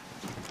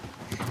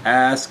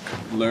 Ask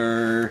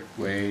Lur.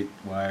 Wait,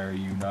 why are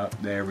you not?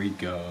 There we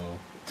go.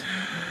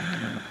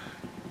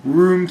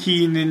 Room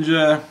Key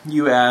Ninja,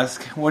 you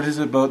ask, what is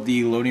it about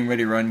the Loading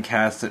Ready Run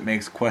cast that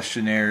makes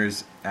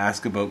questionnaires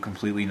ask about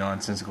completely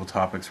nonsensical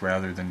topics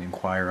rather than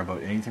inquire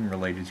about anything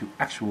related to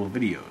actual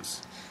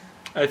videos?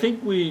 I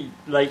think we,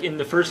 in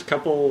the first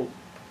couple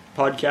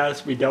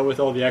podcasts, we dealt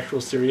with all the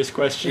actual serious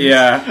questions.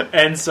 Yeah.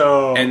 And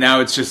so... And now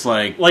it's just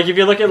like... if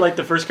you look at,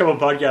 the first couple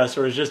podcasts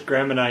where it's just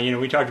Graham and I,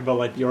 we talked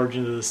about, the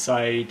origins of the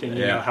site and,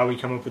 how we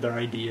come up with our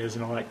ideas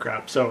and all that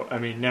crap. So, I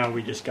mean, now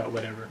we just got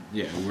whatever.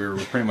 Yeah, we're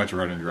pretty much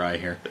running dry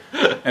here.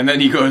 And then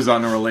he goes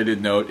on a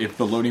related note, if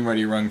the Loading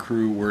Ready Run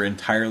crew were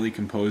entirely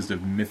composed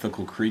of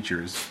mythical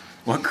creatures,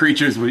 what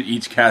creatures would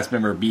each cast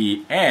member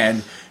be,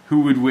 and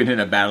who would win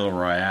in a battle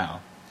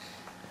royale?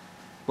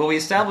 Well, we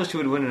established who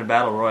would win in a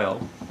battle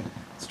royal.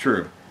 It's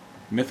true.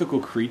 Mythical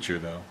creature,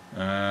 though.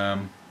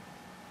 Currently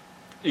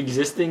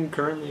existing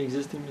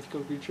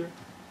mythical creature?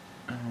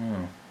 I don't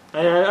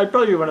know. I'd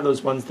probably be one of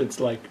those ones that's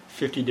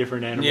 50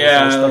 different animals. all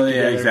Yeah, stuck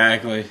together.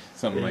 exactly.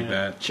 Something like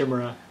that.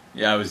 Chimera.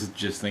 Yeah, I was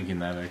just thinking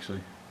that, actually.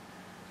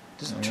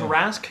 Does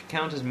Tarask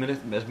count as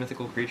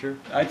mythical creature?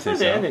 I'd say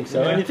so. I think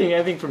so. Yeah.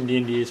 Anything from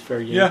D&D is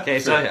fair game. Yeah. Okay,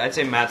 so I'd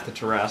say Matt's the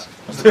Tarask.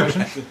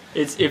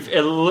 It's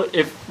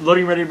if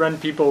Loading Ready Run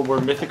people were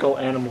mythical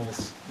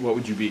animals, What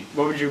would you be?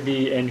 what would you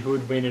be and who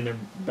would win in a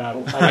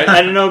battle?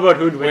 I don't know about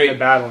who would win in a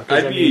battle.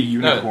 'cause I'd be a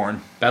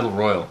unicorn. Battle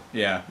Royal.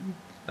 Yeah.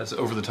 That's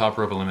over the top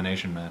rope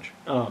elimination match.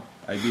 Oh.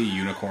 I'd be a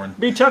unicorn. It'd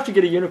be tough to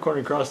get a unicorn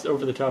across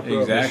over the top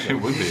rope. Exactly.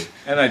 It would be.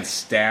 And I'd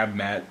stab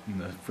Matt in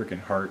the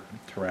freaking heart.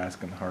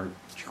 Tarask in the heart.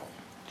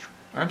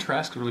 Aren't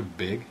Tarrasque really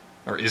big?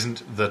 Or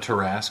isn't the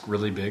Tarrasque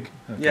really big?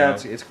 Yeah,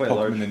 it's quite Poke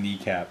large. him in the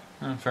kneecap.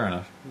 Fair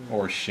enough.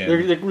 Or shin.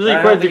 The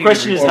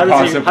question is, Or how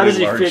does possibly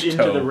he large fit into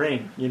toe. the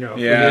ring?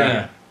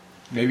 Yeah.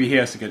 Maybe he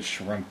has to get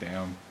shrunk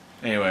down.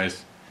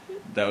 Anyways,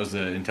 that was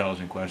an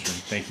intelligent question.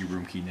 Thank you,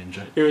 Room Key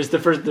Ninja. It was the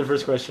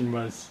first question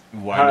was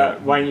Why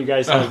why don't you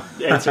guys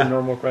answer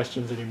normal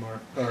questions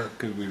anymore? Or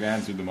Because we've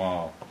answered them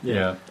all.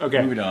 Yeah.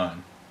 Okay. Moving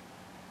on.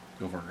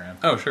 Go for it, Graham.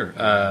 Oh,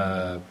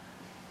 sure.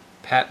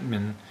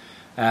 Patman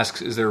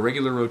asks, is there a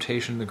regular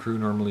rotation the crew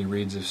normally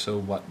reads? If so,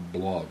 what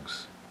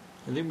blogs?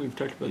 I think we've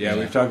talked about Yeah, that.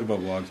 we've talked about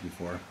blogs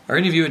before. Are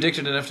any of you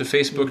addicted enough to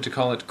Facebook to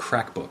call it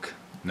Crackbook?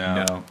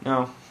 No.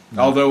 No.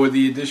 Although with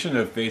the addition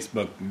of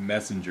Facebook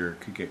Messenger, it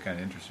could get kind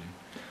of interesting.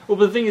 Well,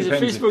 but the thing is,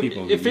 Depends if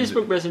people if use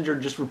Facebook it. Messenger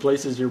just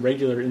replaces your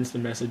regular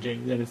instant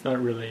messaging, then it's not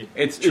really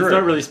It's true. It's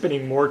not really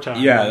spending more time.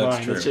 Yeah, online.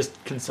 that's true. It's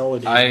just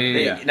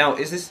consolidating. Yeah. Now,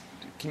 is this?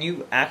 Can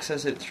you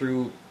access it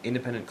through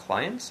independent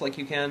clients like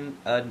you can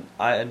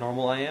a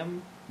normal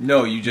IM?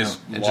 No, you just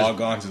No, it log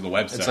on to the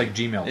website. It's like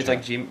Gmail. It's chat.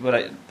 like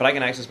Gmail, but I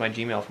can access my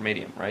Gmail from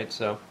Medium, right?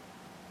 So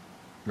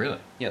Really?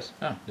 yes.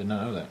 Oh, did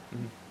not know that.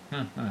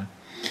 Mm-hmm. All right.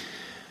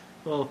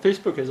 Well,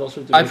 Facebook has all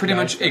sorts of. I different pretty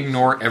much aspects.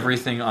 ignore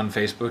everything on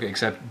Facebook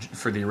except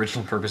for the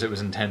original purpose it was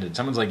intended.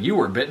 Someone's like, "You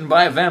were bitten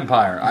by a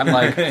vampire." I'm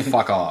like,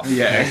 "Fuck off."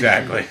 Yeah,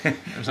 exactly. If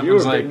You were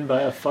someone's like, bitten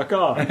by a fuck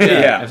off.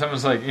 Yeah. If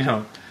someone's like,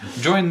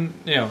 join,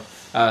 so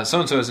and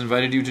so has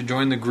invited you to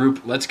join the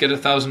group. Let's get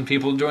 1,000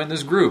 people to join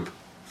this group.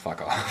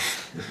 Fuck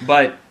off.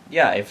 But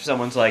yeah, if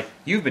someone's like,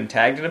 "You've been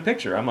tagged in a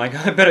picture," I'm like,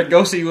 "I better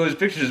go see whose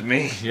picture is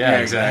me." Yeah, Yeah,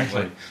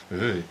 exactly.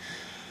 Ugh.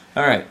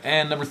 All right,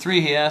 and number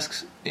 3, he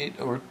asks,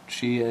 or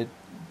she,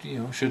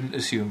 shouldn't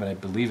assume, but I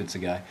believe it's a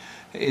guy.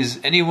 Is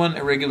anyone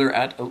irregular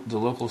at the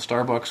local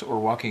Starbucks or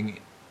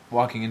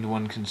walking into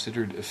one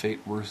considered a fate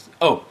worse?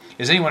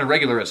 Is anyone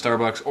irregular at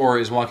Starbucks or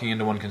is walking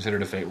into one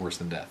considered a fate worse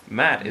than death?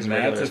 Matt is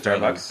Matt's regular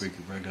a at Starbucks.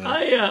 Regular.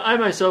 I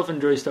myself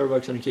enjoy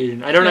Starbucks on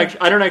occasion. I don't Yeah.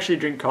 I don't actually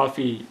drink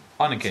coffee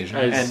On occasion.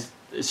 as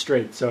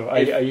straight. So I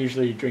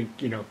usually drink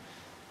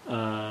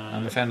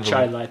I'm a fan of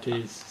chai the-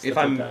 lattes.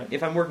 Stuff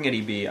If I'm working at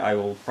EB, I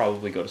will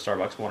probably go to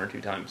Starbucks 1 or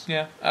 2 times.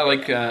 Yeah, I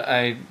like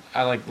I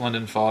like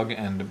London Fog,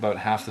 and about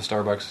half the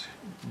Starbucks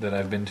that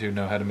I've been to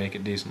know how to make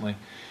it decently.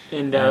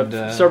 and and,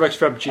 Starbucks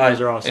frappuccinos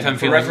are awesome. if I'm For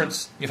feeling-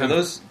 reference, if for I'm-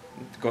 those,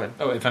 go ahead.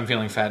 Oh, if I'm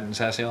feeling fat and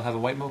sassy, I'll have a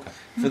white mocha.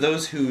 For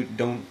those who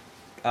don't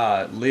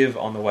live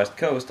on the West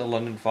Coast, a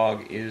London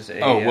Fog is a.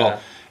 Oh,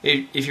 well,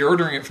 if you're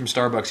ordering it from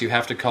Starbucks, you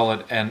have to call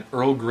it an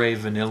Earl Grey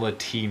Vanilla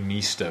Tea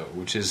Misto,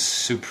 which is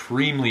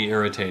supremely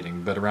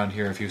irritating. But around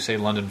here, if you say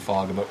London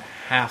Fog, about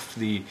half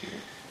the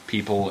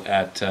people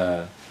at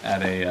a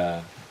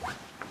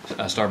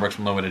Starbucks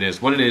will know what it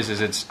is. What it is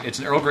it's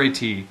an Earl Grey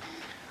tea,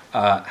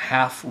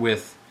 half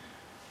with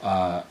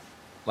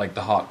like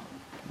the hot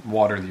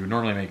water that you would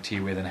normally make tea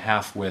with, and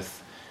half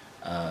with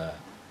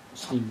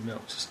steamed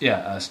milk.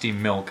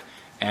 steamed milk,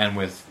 and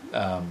with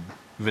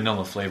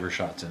vanilla flavor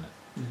shots in it.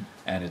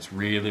 And it's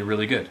really,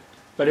 really good.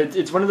 But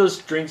it's one of those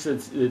drinks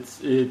that's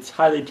it's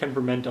highly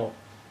temperamental.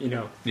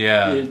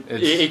 Yeah,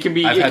 it can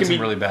be. I've it had can some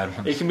be, really bad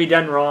ones. It can be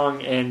done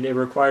wrong, and it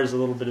requires a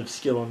little bit of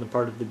skill on the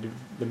part of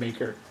the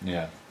maker.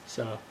 Yeah,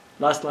 So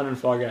last London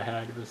Fog I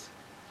had was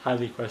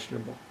highly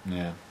questionable.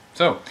 yeah.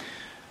 So,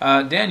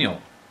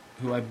 Daniel,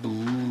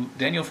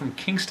 Daniel from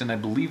Kingston, I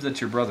believe that's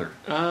your brother.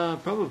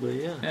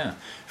 Probably, yeah. Yeah.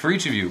 For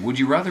each of you, would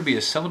you rather be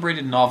a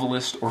celebrated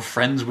novelist or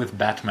friends with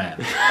Batman?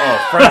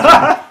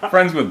 Oh,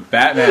 friends with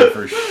Batman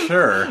for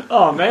sure.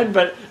 Oh man,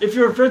 but if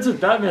you were friends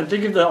with Batman,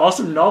 think of the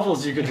awesome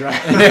novels you could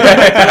write.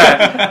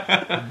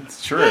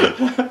 It's true.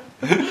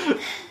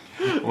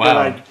 Wow.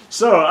 Like,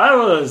 so I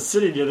was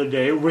sitting the other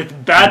day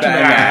with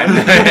Batman,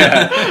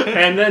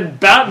 and then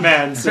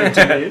Batman said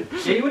to me,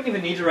 Yeah, you wouldn't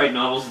even need to write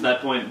novels at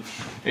that point.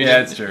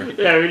 Yeah, it's true.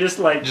 "Yeah, we just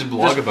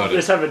blog about it.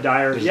 Just have a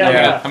diary." Yeah,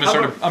 Yeah, I'm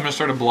gonna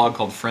start a blog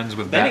called Friends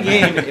with Then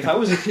Batman. again,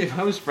 if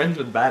I was friends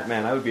with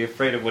Batman, I would be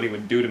afraid of what he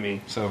would do to me.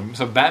 So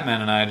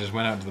Batman and I just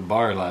went out to the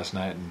bar last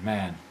night, and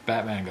man,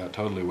 Batman got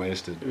totally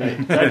wasted.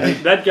 Like,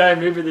 that guy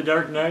may be the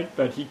Dark Knight,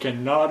 but he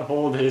cannot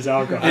hold his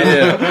alcohol.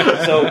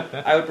 So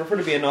I would prefer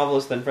to be a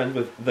novelist than friends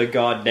with the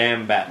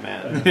goddamn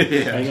Batman. And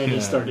then he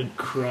started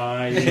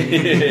crying.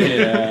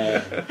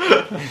 Yeah.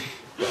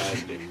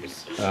 Bad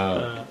news.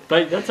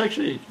 But that's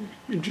actually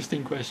an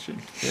interesting question.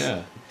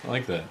 Yeah, I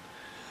like that.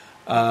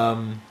 I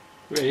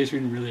guess we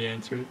didn't really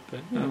answer it, but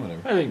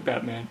whatever. I think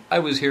Batman. I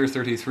was here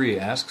 33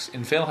 asks,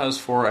 in Failhouse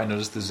 4 I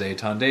noticed the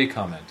Zaytonde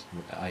comment,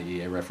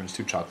 i.e. a reference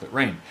to Chocolate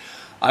Rain.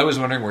 I was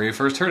wondering where you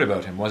first heard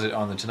about him. Was it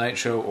on The Tonight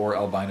Show or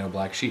Albino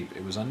Black Sheep?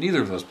 It was on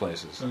neither of those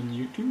places. On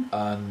YouTube?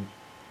 On,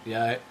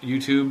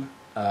 YouTube,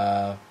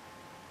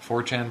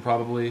 4chan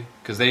probably,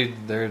 because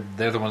they're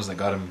the ones that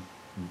got him,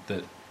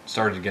 that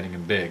started getting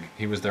him big.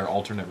 He was their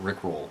alternate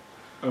Rickroll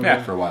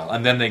Okay. for a while.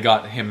 And then they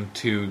got him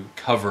to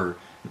cover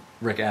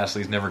Rick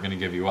Astley's Never Gonna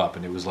Give You Up,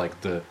 and it was like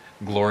the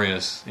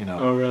glorious,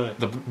 Oh, really?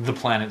 the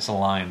planets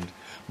aligned.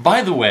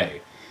 By the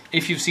way,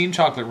 if you've seen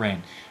Chocolate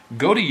Rain,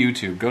 go to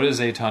YouTube, go to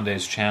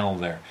Zaytonde's channel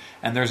there,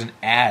 and there's an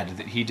ad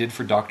that he did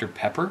for Dr.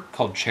 Pepper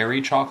called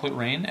Cherry Chocolate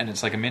Rain, and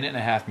it's like a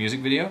 1.5-minute music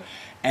video,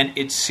 and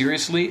it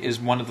seriously is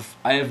one of the...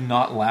 I have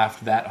not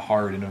laughed that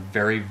hard in a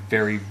very,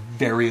 very,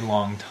 very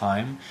long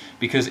time,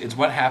 because it's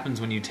what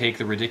happens when you take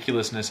the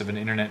ridiculousness of an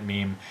internet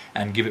meme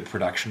and give it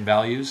production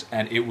values,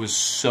 and it was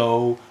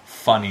so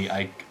funny.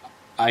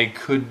 I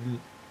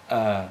couldn't...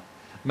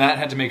 Matt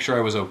had to make sure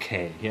I was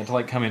okay. He had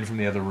to come in from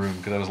the other room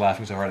because I was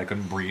laughing so hard I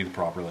couldn't breathe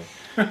properly.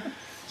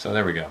 So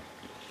there we go.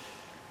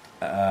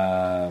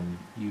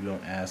 You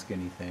don't ask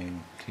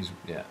anything.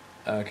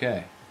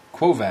 Okay.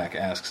 Quovac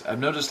asks, I've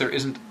noticed there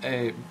isn't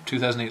a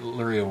 2008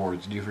 Lurie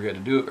Awards. Did you forget to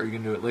do it, or are you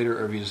going to do it later,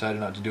 or have you decided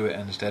not to do it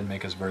and instead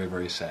make us very,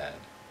 very sad?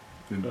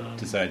 We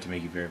decided to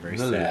make you very, very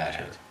The sad.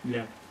 latter.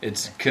 Yeah.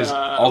 It's because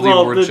all the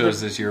award the-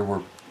 shows this year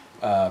were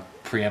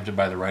preempted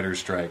by the writer's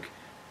strike,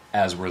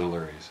 as were the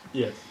Luries.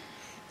 Yes.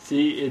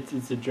 See,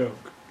 it's a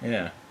joke.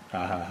 Yeah.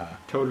 Ha ha ha.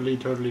 Totally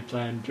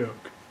planned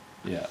joke.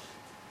 Yeah.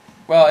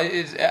 Well,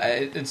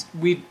 it's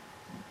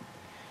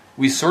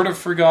we sort of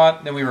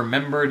forgot, then we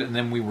remembered, and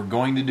then we were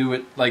going to do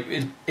it. Like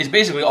it's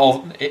basically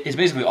all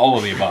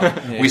of the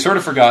above. Yeah. We sort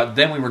of forgot,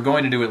 then we were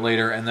going to do it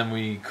later, and then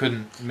we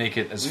couldn't make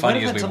it as funny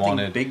might have as had we something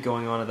wanted. big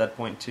going on at that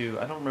point too.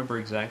 I don't remember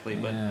exactly,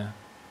 but Yeah.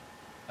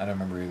 I don't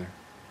remember either.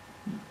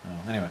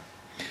 Oh, anyway,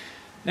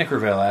 Nick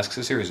Ravel asks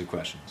a series of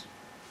questions.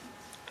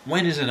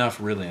 When is enough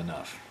really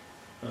enough?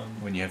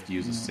 When you have to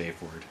use a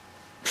safe word.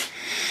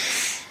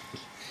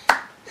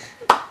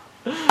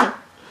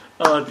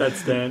 I'll let that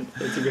stand.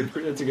 That's a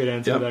good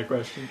answer Yep. to that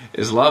question.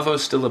 Is Lavo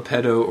still a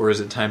pedo, or is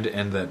it time to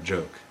end that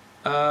joke?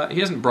 He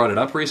hasn't brought it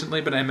up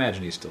recently, but I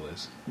imagine he still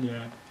is.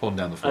 Yeah. Holding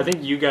down the fort. I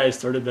think you guys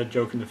started that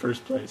joke in the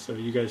first place, so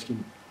you guys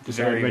can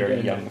decide very, when to very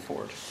end young it.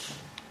 Ford.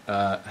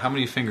 How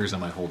many fingers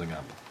am I holding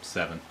up?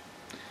 7.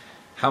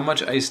 How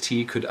much iced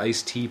tea could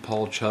Iced Tea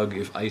Paul chug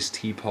if Iced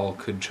Tea Paul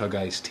could chug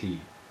iced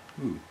tea?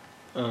 Ooh.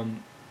 I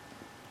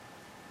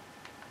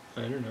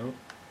don't know.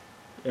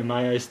 Am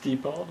I iced tea,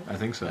 Paul? I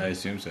think so. I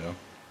assume so.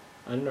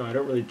 I don't know. I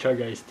don't really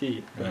chug iced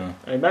tea. But No.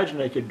 I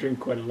imagine I could drink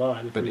quite a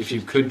lot. But it was if you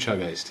just could drinking.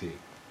 chug iced tea,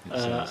 it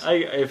says.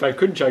 If I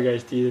could chug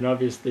iced tea, then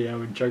obviously I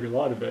would chug a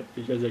lot of it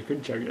because I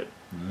could chug it.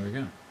 There we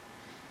go.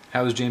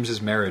 How is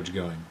James's marriage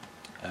going?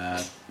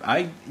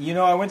 I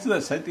went to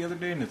that site the other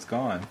day and it's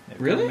gone. It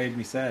Really? kinda made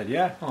me sad.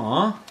 Yeah.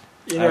 Aw.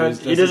 You I know, was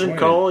he doesn't disappointed.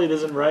 call. He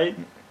doesn't write.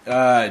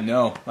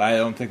 No, I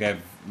don't think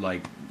I've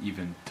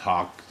even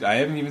talked. I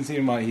haven't even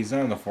seen him. He's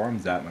not on the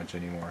forums that much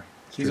anymore.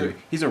 True.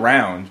 He's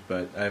around,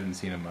 but I haven't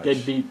seen him much.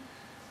 Deadbeat.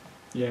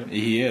 Yeah.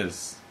 He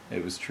is.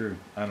 It was true.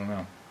 I don't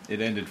know.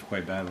 It ended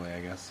quite badly,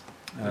 I guess.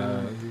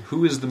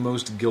 Who is the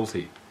most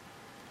guilty?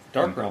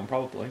 Dark Realm,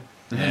 probably.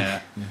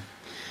 Yeah.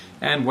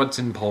 And what's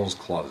in Paul's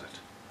closet?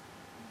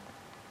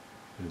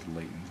 His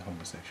latent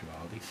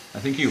homosexuality. I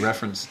think you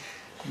referenced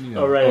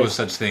Oh, right. oh,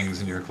 such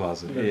things in your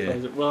closet. Yeah.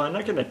 Well, I'm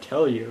not going to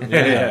tell you.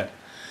 Yeah.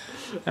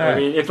 All I right.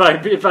 mean,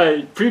 if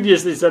I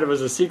previously said it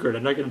was a secret,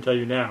 I'm not going to tell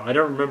you now. I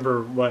don't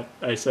remember what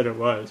I said it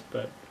was,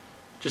 but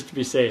just to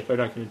be safe, I'm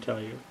not going to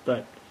tell you.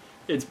 But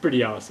it's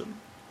pretty awesome.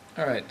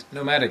 All right.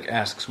 Nomadic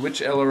asks,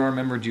 which LRR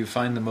member do you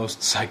find the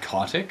most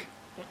psychotic?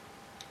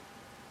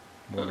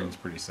 Morgan's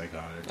pretty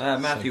psychotic.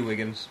 Matthew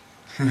Wiggins.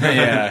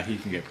 Yeah, he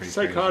can get pretty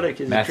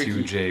Psychotic is a Matthew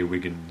tricky. J.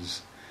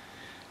 Wiggins.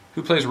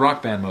 Who plays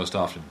Rock Band most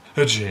often?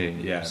 James.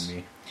 crazy. Yeah,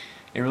 me.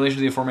 In relation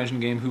to the aforementioned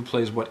game, who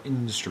plays what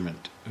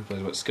instrument? Who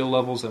plays what skill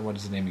levels? And what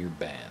is the name of your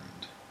band?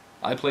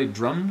 I play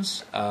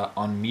drums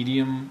on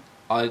medium.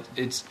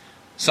 It's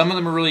some of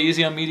them are really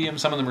easy on medium.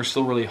 Some of them are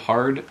still really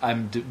hard.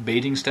 I'm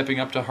debating stepping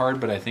up to hard,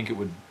 but I think it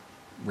would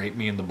rape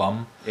me in the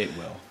bum. It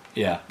will.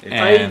 Yeah, It's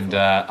and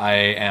I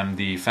am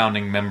the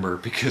founding member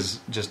because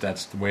just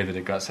that's the way that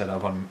it got set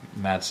up on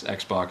Matt's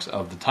Xbox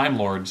of the Time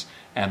Lords,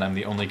 and I'm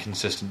the only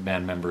consistent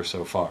band member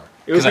so far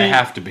It would because I be-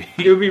 have to be.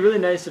 It would be really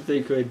nice if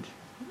they could,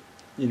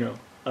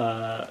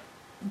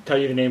 tell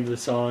you the name of the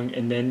song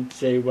and then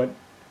say what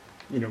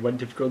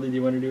difficulty do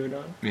you want to do it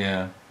on.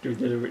 Yeah,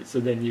 So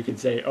then you can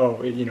say,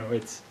 oh,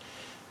 it's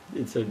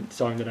a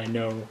song that I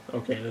know.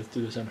 Okay, let's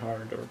do this on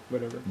hard or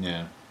whatever.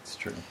 yeah. It's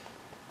true.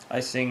 I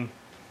sing,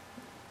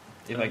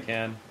 if I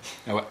can.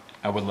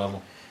 At what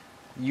level?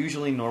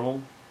 Usually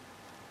normal.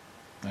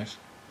 Nice.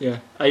 Yeah,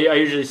 I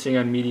usually sing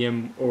on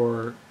medium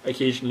or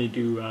occasionally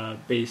do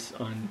bass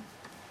on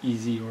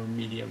easy or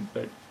medium,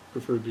 but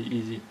preferably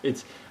easy.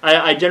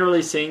 I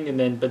generally sing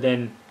but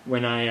then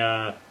when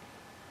I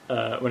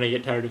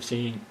get tired of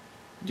singing,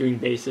 doing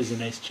bass is a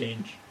nice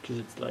change because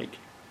it's like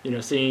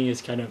singing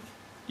is kind of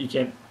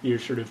you're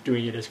sort of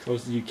doing it as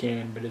close as you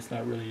can, but it's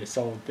not really a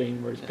solid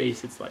thing. Whereas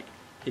bass, it's like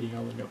hitting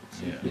all the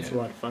notes. Yeah. It's a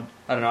lot of fun.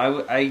 I don't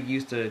know. I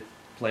used to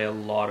play a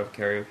lot of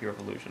Karaoke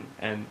Revolution,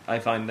 and I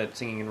find that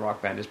singing in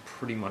Rock Band is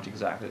pretty much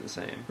exactly the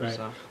same. Right.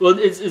 So. Well,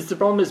 it's the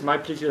problem is my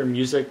particular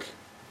music,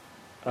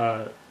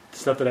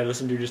 stuff that I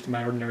listen to just in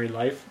my ordinary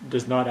life,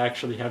 does not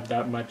actually have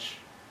that much,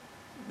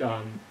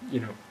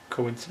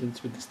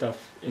 coincidence with the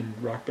stuff in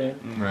Rock Band.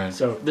 Right.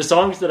 So the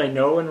songs that I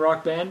know in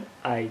Rock Band,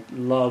 I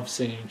love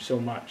singing so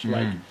much. Mhm.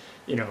 Like,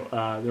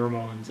 the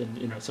Ramones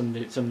and some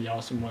of the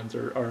awesome ones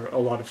are a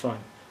lot of fun.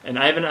 And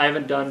I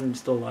haven't done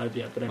Still Alive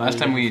yet, but I'm Last really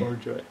time looking we-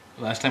 forward to it.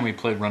 Last time we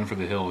played Run for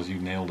the Hills, you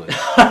nailed it.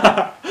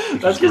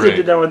 That's because I great.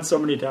 did that one so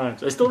many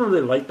times. I still don't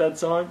really like that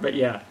song, but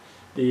yeah,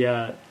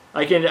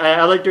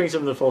 I like doing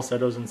some of the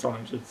falsettos in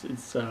songs.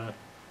 It's a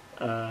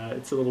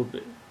little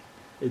bit,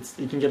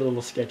 it can get a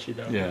little sketchy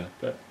though. Yeah.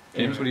 But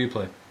James, what do you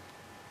play?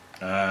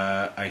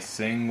 I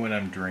sing when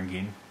I'm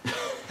drinking,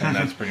 and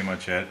that's pretty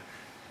much it.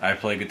 I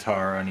play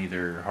guitar on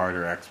either hard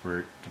or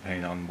expert,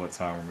 depending on what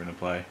song we're going to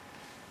play.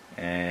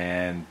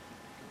 And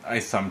I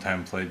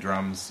sometimes play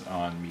drums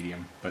on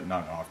medium, but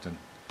not often.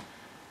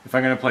 If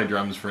I'm gonna play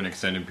drums for an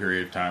extended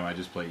period of time, I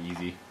just play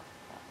easy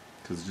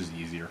because it's just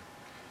easier.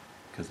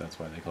 Because that's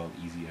why they call it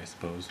easy, I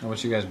suppose. Oh,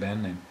 what's your guys'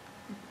 band name?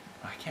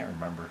 I can't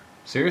remember.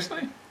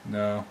 Seriously?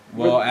 No.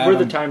 Well, we're the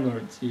Adam, Time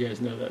Lords. You guys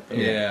know that, though.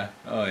 Yeah.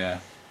 Oh yeah.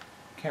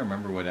 Can't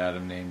remember what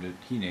Adam named it.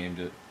 He named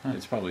it. Huh.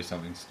 It's probably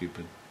something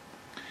stupid.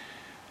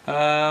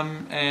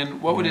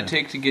 And what would Yeah. it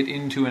take to get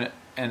into an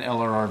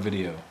LRR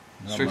video?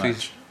 Not Strictly,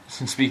 much.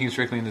 speaking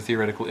strictly in the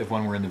theoretical, if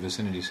one were in the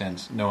vicinity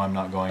sense. No, I'm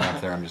not going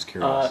up there. I'm just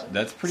curious.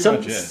 That's pretty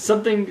much it.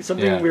 Something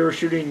Yeah. we were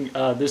shooting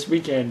this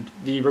weekend.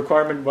 The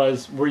requirement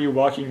was, were you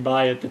walking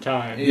by at the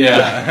time?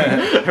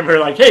 Yeah. And we are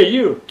like, hey,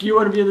 do you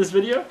want to be in this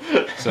video?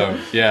 So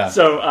yeah,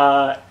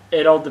 So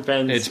it all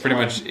depends. it's pretty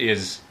on- much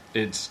it's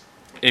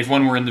if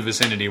one were in the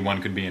vicinity,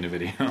 one could be in a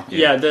video.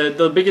 Yeah,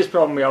 the biggest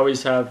problem we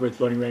always have with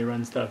loading ready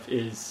run stuff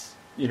is,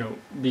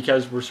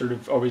 because we're sort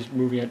of always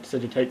moving at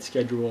such a tight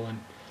schedule and,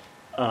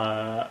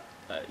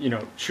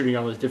 shooting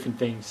all those different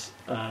things,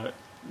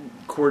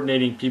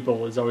 coordinating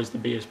people is always the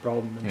biggest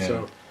problem. And Yeah.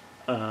 so,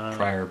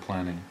 Prior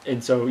planning.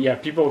 and so, yeah,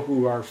 people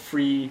who are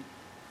free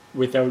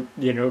without,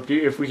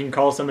 if we can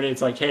call somebody,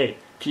 it's like, hey,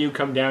 can you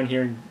come down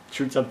here and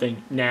shoot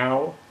something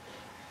now,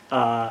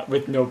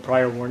 with no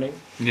prior warning?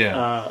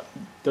 Yeah,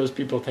 Those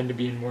people tend to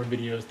be in more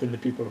videos than the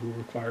people who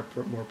require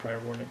more prior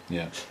warning.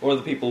 yeah, Or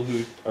the people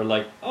who are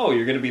like, oh,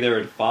 you're going to be there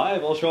at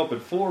 5? I'll show up at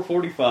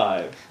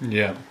 4:45.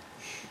 yeah.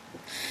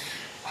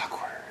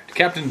 Awkward.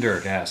 Captain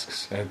Dirk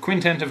asks, a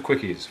quintet of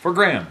quickies for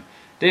Graham,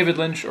 David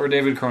Lynch or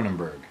David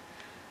Cronenberg.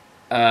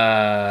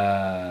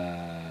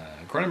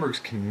 Cronenberg's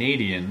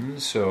Canadian,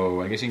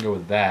 so I guess you can go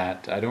with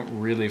that. I don't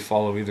really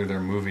follow either of their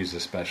movies,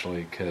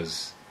 especially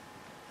because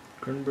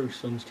Cronenberg's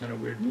films kind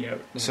of weird me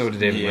out. so did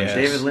David Lynch.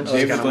 David Lynch is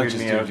David kind of Lynch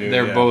weird is me out. too,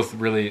 They're yeah. both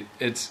really.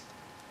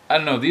 I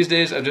don't know. These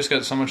days, I've just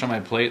got so much on my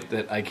plate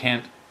that I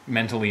can't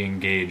mentally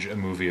engage a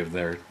movie of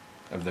their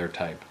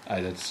type.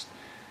 That's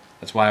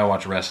why I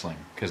watch wrestling,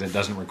 because it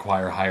doesn't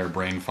require higher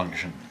brain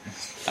function.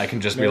 I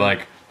can just be No.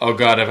 like, oh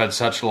god, I've had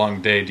such a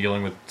long day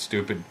dealing with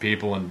stupid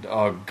people, and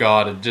oh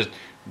god, it just.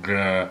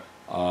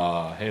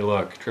 Hey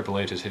look, Triple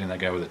H is hitting that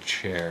guy with a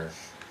chair.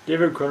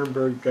 David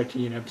Cronenberg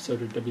directing an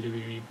episode of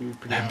WWE would be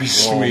pretty That'd be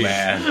awesome. sweet.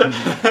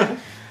 Oh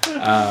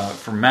man.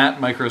 For Matt,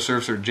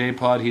 Microsurfs or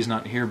JPod, he's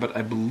not here, but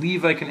I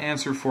believe I can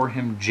answer for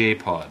him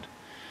JPod.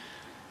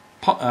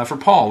 For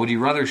Paul, would you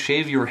rather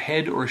shave your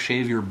head or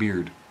shave your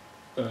beard?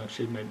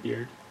 Shave my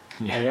beard.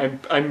 Yeah.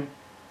 I'm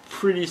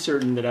pretty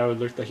certain that I would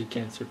look like a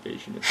cancer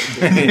patient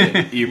if I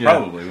did. You Yeah.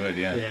 probably would,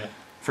 yeah. Yeah.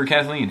 For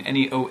Kathleen,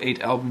 any 08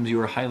 albums you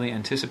are highly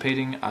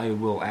anticipating, I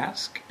will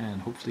ask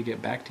and hopefully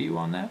get back to you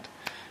on that.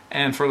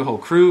 And for the whole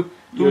crew,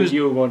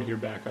 You won't hear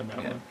back on that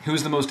one.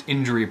 who's the most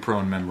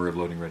injury-prone member of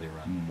Loading Ready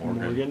Run?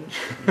 Morgan.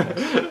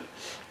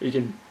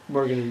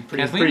 Morgan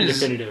is pretty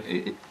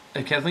definitive.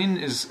 Kathleen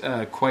is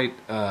quite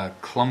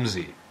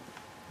clumsy,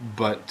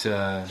 but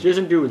She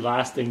doesn't do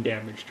lasting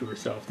damage to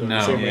herself, though, No.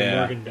 the same way Yeah.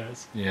 Morgan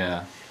does.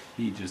 yeah,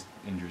 He just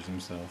injures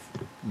himself.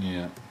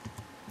 yeah.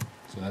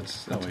 So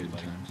that's That way, good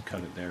like, times.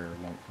 cut it there or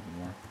won't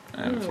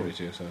put more.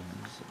 42. So,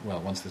 well,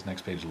 once this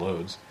next page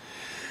loads.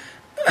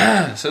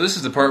 So this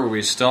is the part where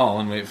we stall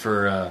and wait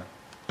for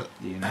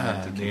The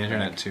internet to the kick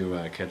internet back.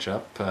 to catch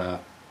up.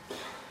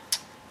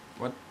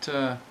 What? Oh,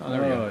 there we Oh,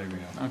 go. there we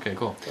go. Okay,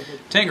 cool.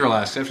 Tangrel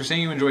asks, after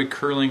saying you enjoy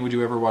curling, would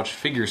you ever watch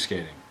figure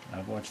skating?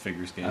 I've watched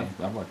figure skating.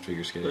 I've watched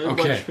figure skating. I watch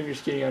Okay. figure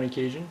skating on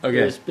occasion. Okay.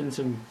 There's been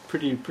some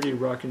pretty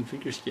rockin'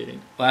 figure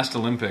skating. Last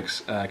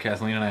Olympics,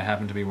 Kathleen and I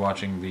happened to be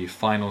watching the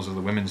finals of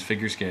the women's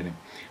figure skating,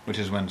 which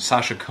is when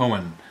Sasha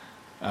Cohen,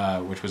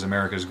 which was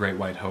America's Great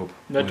White Hope,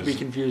 Not to was be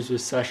confused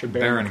with Sacha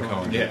Baron Baron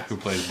Cohen, Yeah. who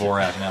plays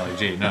Borat in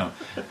LAG. No,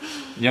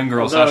 young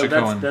girl Although Sasha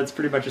that's, Cohen. that's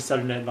pretty much a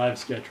Saturday Night Live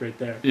sketch right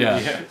there. Yeah,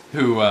 Yeah.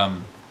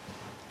 who,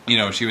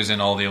 she was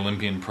in all the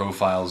Olympian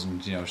profiles,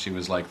 and she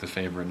was like the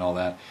favorite and all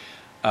that.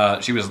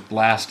 She was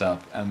last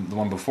up, and the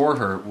one before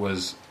her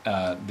was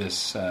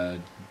this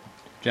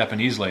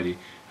Japanese lady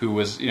who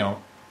was,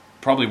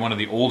 probably one of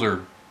the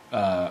older,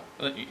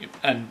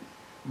 and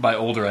by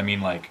older I mean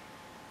like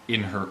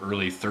in her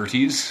early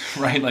 30s,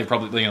 right? Like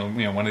probably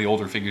one of the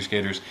older figure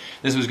skaters.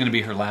 This was going to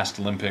be her last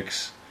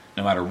Olympics,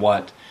 no matter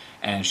what,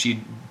 and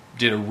she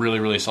did a really,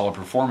 really solid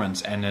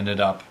performance and ended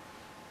up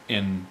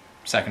in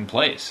second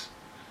place,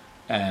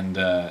 and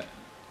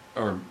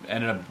or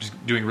ended up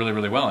just doing really,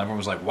 really well. Everyone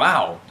was like,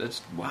 "Wow,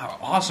 that's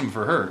awesome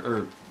for her!"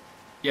 Or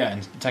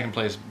in second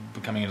place,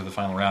 coming into the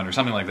final round, or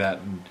something like that.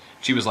 And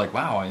she was like,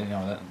 "Wow,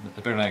 that's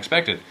better than I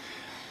expected."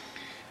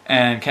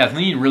 And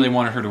Kathleen really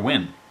wanted her to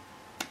win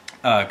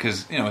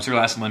because it's her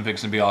last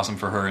Olympics and it'd be awesome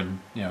for her, and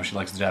she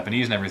likes the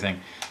Japanese and everything.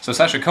 So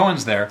Sasha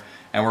Cohen's there,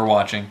 and we're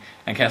watching,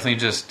 and Kathleen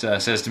just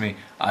says to me,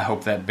 "I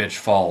hope that bitch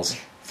falls."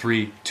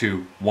 3,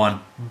 2, 1,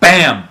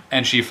 bam,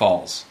 and she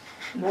falls.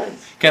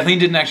 Nice. Kathleen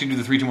didn't actually do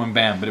the 3, 2, 1,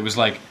 bam, but it was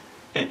like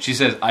she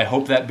says, "I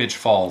hope that bitch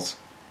falls,"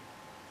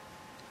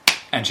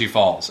 and she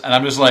falls, and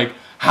I'm just like,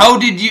 "How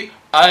did you?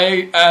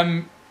 I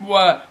am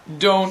what?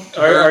 Don't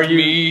hurt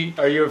me."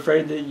 Are you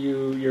afraid that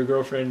your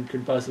girlfriend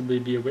could possibly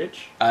be a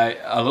witch?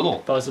 A little.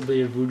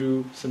 Possibly a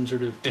voodoo, some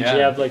sort of... Did Yeah. she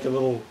have like a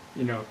little,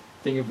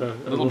 thing of a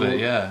little bit,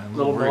 yeah. I'm a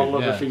little worried, model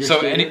of a yeah. figure So,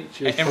 skater.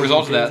 She has in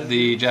result of poking that, fins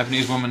the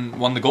Japanese woman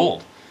won the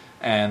gold,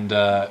 and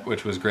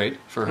which was great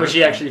for her. Was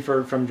she actually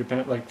from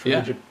Japan, like for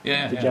Yeah. the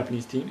Yeah.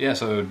 Japanese team? Yeah,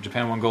 so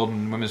Japan won gold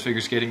in women's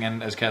figure skating,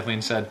 and as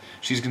Kathleen said,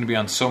 she's going to be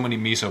on so many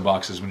miso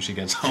boxes when she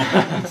gets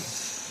home.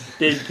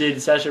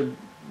 Did Sasha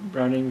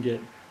Browning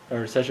get,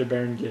 or Sasha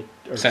Baron get,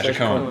 or Sasha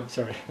Cohen.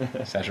 Sorry,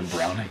 Sasha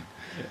Browning.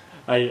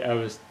 I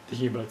was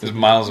thinking about It was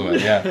miles away.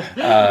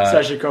 Yeah,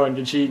 Sasha Cohen.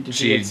 Did she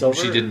get silver?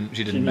 She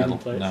didn't medal.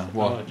 place? No,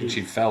 well, Oh, geez.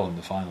 she fell in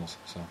the finals.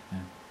 So, yeah.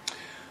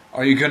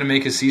 Are you going to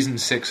make a season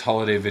 6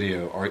 holiday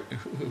video, or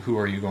who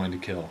are you going to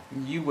kill?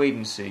 You wait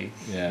and see.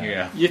 Yeah,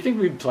 Yeah. You think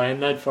we'd plan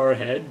that far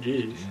ahead?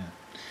 Jeez. Yeah.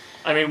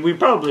 I mean, we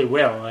probably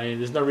will. I mean,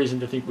 there's no reason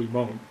to think we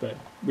won't, but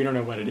we don't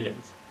know what it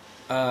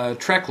is.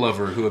 Trek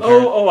lover who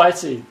apparently Oh, I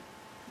see.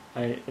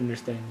 I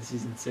understand the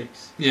season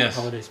 6 Yes.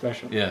 holiday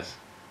special. yes,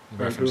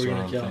 Right, reference who to we're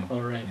our gonna own kill. thing.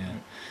 All right.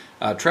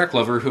 Yeah. Trek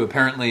lover who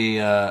apparently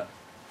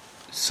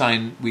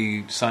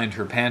signed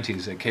her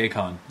panties at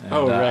KCON. And,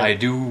 Oh, right. I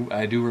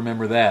do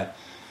remember that.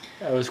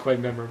 That was quite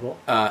memorable.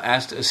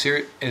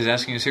 Is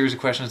asking a series of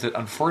questions that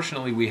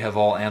unfortunately we have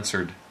all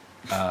answered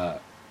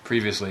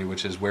previously,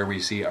 which is where we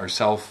see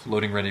ourselves,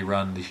 Loading Ready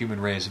Run, the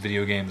human race,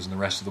 video games, and the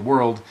rest of the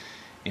world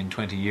in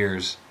 20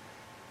 years.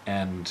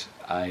 And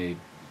I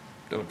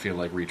don't feel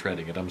like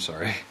retreading it. I'm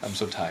sorry. I'm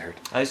so tired.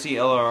 I see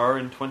LRR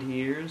in 20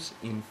 years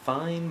in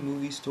fine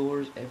movie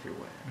stores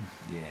everywhere.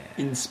 Yeah.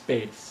 In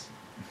space.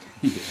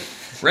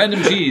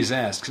 Random G's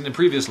asks, in the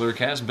previous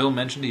Lurcast, Bill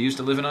mentioned he used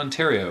to live in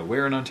Ontario.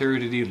 Where in Ontario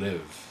did he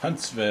live?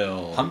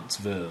 Huntsville.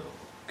 Huntsville.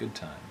 Good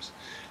times.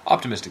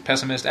 Optimistic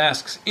Pessimist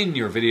asks, in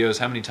your videos,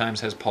 how many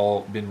times has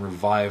Paul been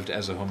revived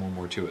as a Homo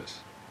mortuus?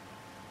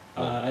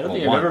 I don't Well,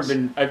 think I've ever once.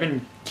 been. I've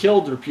been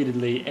killed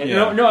repeatedly, and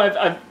Yeah. no,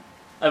 I've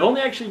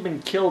only actually been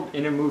killed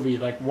in a movie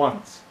like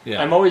once.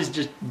 Yeah. I'm always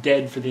just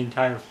dead for the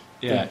entire.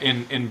 Yeah,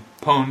 in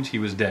Pwned, he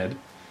was dead.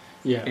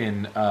 Yeah.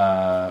 In,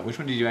 which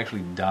one did you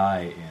actually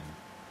die in?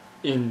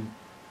 In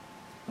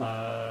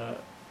the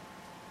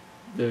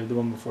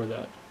one before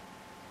that.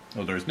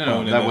 Well, there's No, Pwned,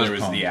 and that then was there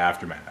was Pwned. the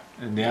aftermath.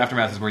 And the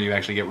Aftermath is where you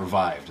actually get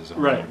revived as a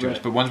Homo Right, mortuus.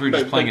 right. But once we're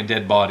just But- playing but a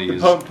dead body The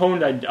is...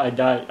 Pwned, I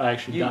die. I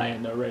actually You- die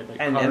in though, right? Like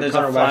and Connor, there's a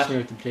Connor flash- whacks me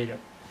with the potato.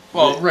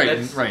 Well, right,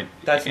 That's- right.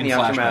 That's in the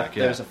aftermath. flashback,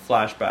 yeah. There's a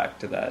flashback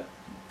to that.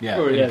 Yeah,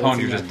 Oh, in yeah, that's Pwned,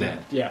 you're in just that dead.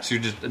 one. Yeah. So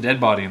you're just a dead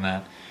body in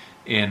that.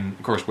 In,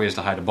 of course, Ways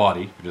to Hide a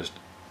Body, you're just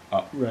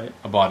Right.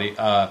 a body.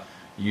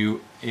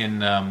 You,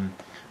 in,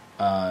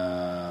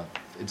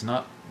 it's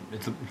not,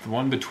 it's the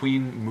one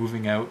between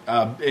moving out,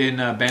 in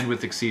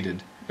Bandwidth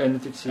Exceeded,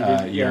 Bandit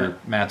Exceeded. you're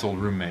Matt's old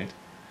roommate.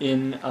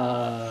 In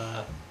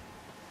I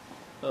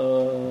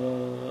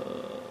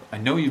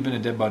know you've been a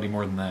dead body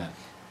more than that.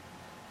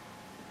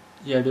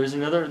 yeah, there's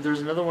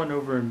another one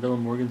over in Bill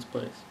and Morgan's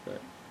place,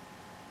 but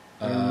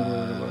I don't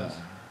remember what it was.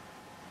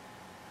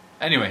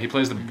 Anyway, he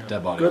plays the No.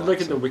 dead body. Good a look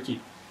lot, at the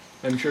wiki.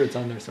 I'm sure it's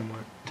on there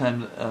somewhere.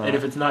 Time, And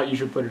if it's not, you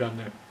should put it on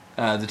there.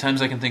 the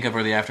times I can think of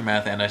are the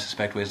Aftermath and I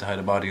suspect Ways to Hide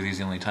a Body. Are these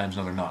the only times?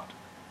 No, they're not.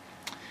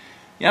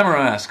 Yamaro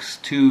asks,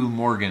 to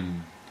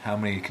Morgan, how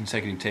many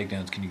consecutive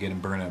takedowns can you get in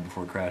Burnout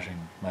before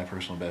crashing? My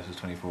personal best is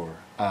 24.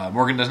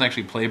 Morgan doesn't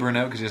actually play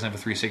Burnout because he doesn't have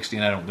a 360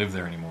 and I don't live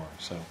there anymore.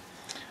 So,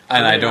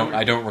 and I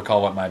don't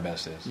recall what my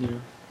best is. Yeah.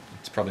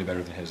 It's probably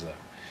better than his though.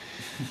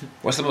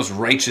 What's the most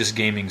righteous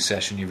gaming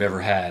session you've ever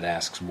had?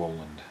 Asks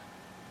Woland.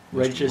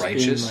 Most Righteous,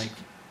 being like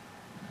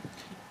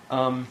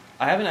I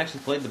haven't actually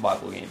played the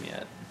Bible game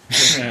yet.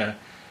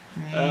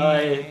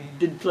 I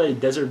did play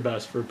Desert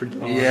Bus for a pretty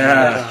long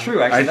Yeah. time.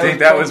 True, actually. I think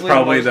that was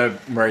probably the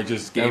the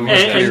righteous game. That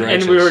was And, pretty and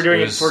righteous. we were doing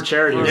It it, was- for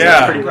charity. It was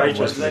Yeah. pretty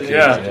righteous. That is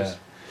Yeah. righteous.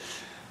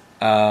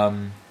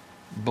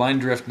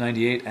 Blind Drift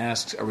 98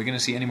 asks, are we going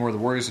to see any more of the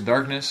Warriors of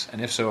Darkness? And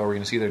if so, are we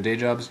going to see their day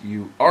jobs?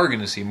 You are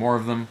going to see more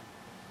of them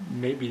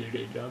Maybe their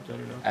day jobs, I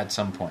don't know. at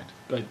some point.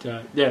 But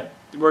yeah,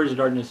 the Warriors of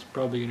Darkness is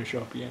probably going to show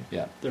up again.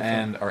 Yeah. They're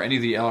And are any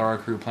of the LRR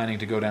crew planning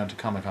to go down to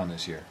Comic-Con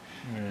this year?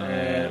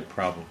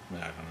 Probably. I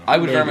don't know. I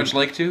would very Maybe. much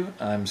like to.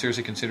 I'm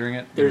seriously considering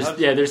it. There's some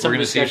We're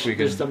gonna see if discussion. we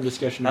can- There's some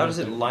discussion. How about does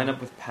it that. line up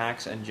with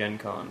PAX and Gen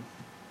Con?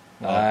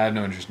 I have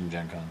no interest in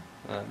Gen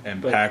Con,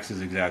 And But- PAX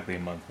is exactly a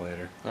month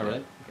later. All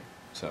right.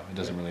 so it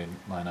doesn't really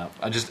line up.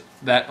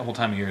 That whole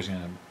time of year is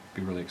going to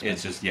be really It's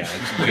expensive.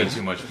 just it's way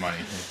too much money.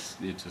 It's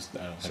just I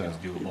don't think So- it's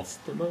doable. It's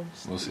the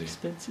most We'll see.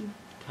 expensive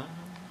time.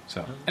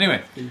 So,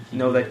 anyway,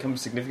 No, that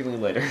comes significantly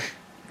later.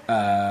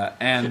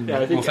 and Yeah, I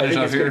we'll think finish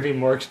off it's going here. to be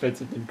more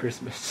expensive than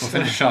Christmas. We'll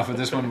finish off with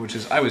this one, which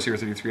is I was here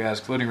 33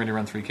 asks, Loading Ready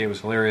Run 3K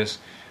was hilarious.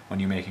 When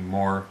you making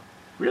more?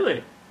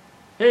 Really?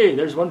 Hey,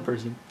 there's one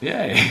person.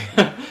 Yay!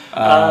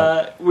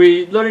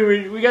 We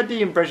got the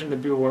impression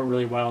that people weren't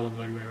really wild on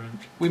Loading Ready Run.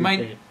 We 3K.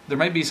 might. There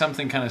might be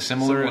something kind of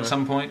similar Similar. at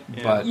some point,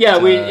 Yeah. but Yeah,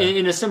 we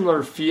in a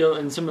similar feel,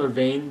 in similar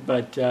vein,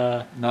 but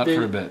not the-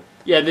 for a bit.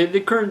 Yeah, the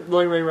current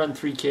Loading Ready Run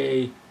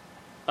 3K,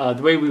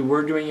 the way we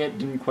were doing it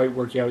didn't quite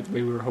work out the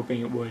way we were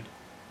hoping it would.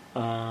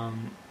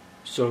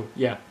 So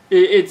yeah,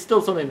 it's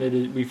still something that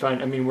we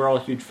find. I mean, we're all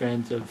huge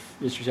fans of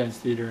Mr. Science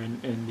Theater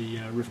and the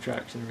riff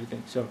tracks and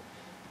everything. So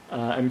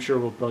I'm sure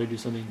we'll probably do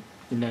something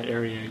in that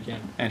area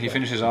again. And he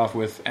finishes off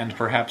with, and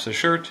perhaps a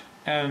shirt,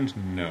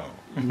 and no.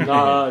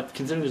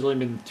 Considering there's only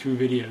been 2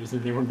 videos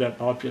and they weren't that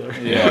popular,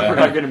 Yeah. we're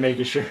not going to make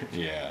a shirt.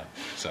 Yeah,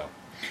 so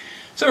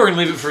we're going to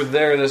leave it for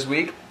there this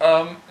week.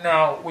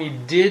 Now, we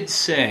did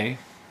say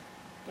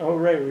Oh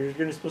right, we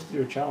were supposed to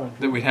do a challenge.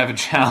 that we have a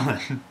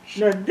challenge.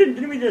 No,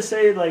 didn't we just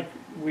say like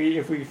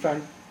if we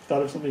thought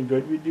of something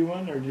good, we'd do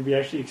one, or did we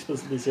actually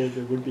explicitly say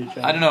there would be a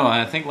challenge? I don't know,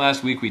 I think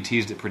last week we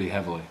teased it pretty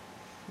heavily.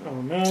 Oh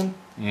man,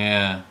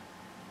 Yeah.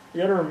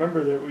 you got to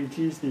remember that we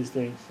tease these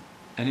things.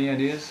 Any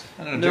ideas?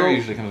 I don't know, No. Jerry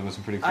usually comes up with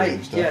some pretty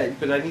creative stuff. Yeah,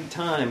 but I need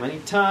time.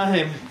 Think,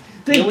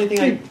 the only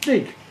thing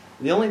think.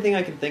 The only thing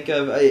I can think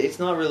of, it's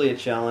not really a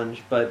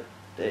challenge, but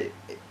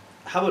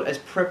how about as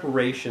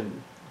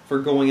preparation for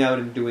going out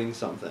and doing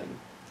something?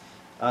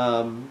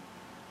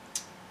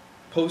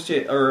 Post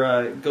it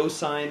or go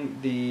sign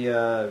the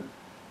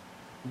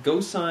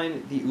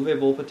Uwe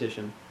Boll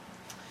petition.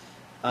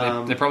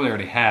 They probably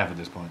already have at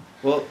this point.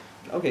 Well,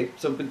 okay,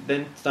 so but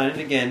then sign it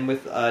again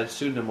with a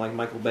pseudonym like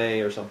Michael Bay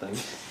or something.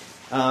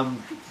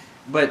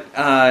 But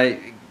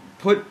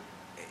put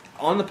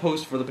on the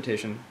post for the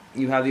petition,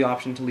 you have the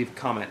option to leave a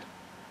comment.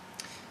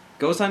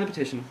 Go sign the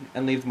petition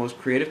and leave the most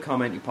creative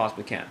comment you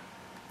possibly can.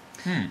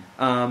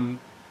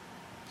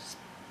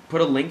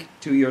 Put a link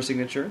to your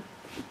signature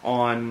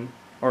on,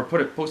 or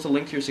post a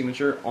link to your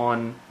signature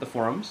on the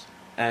forums,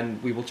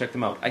 and we will check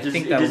them out. I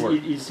think that'll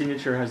work. Each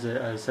signature has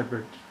a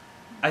separate.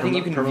 I think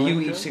you can perma view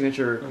link to each it?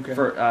 signature Okay.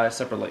 for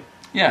separately.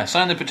 Yeah,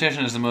 sign the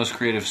petition as the most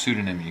creative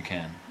pseudonym you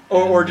can.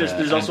 Or just,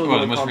 there's also a well,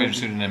 the little most comment. creative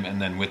pseudonym,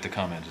 and then with the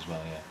comment as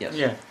well, yeah. Yes.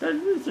 Yeah,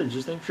 that's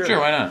interesting. Sure. Sure,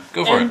 why not?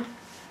 Go for And, it.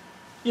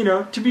 You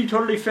know, to be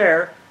totally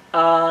fair,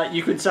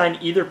 you could sign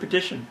either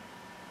petition.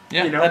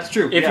 Yeah, you know, that's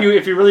true, If yeah.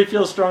 you really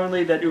feel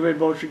strongly that Uwe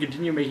Boll should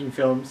continue making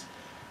films,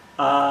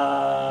 we're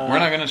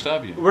not going to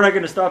stop you. We're not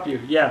going to stop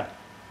you. Yeah.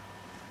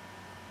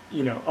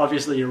 You know,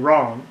 obviously you're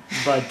wrong,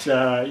 but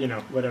you know,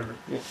 whatever.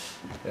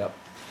 Yep.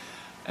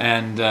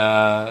 And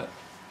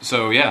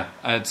so, yeah,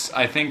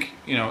 I think,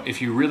 you know,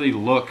 if you really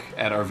look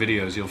at our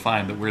videos, you'll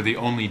find that we're the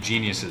only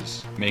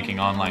geniuses making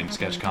online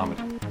sketch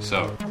comedy.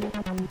 So,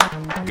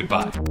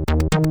 goodbye.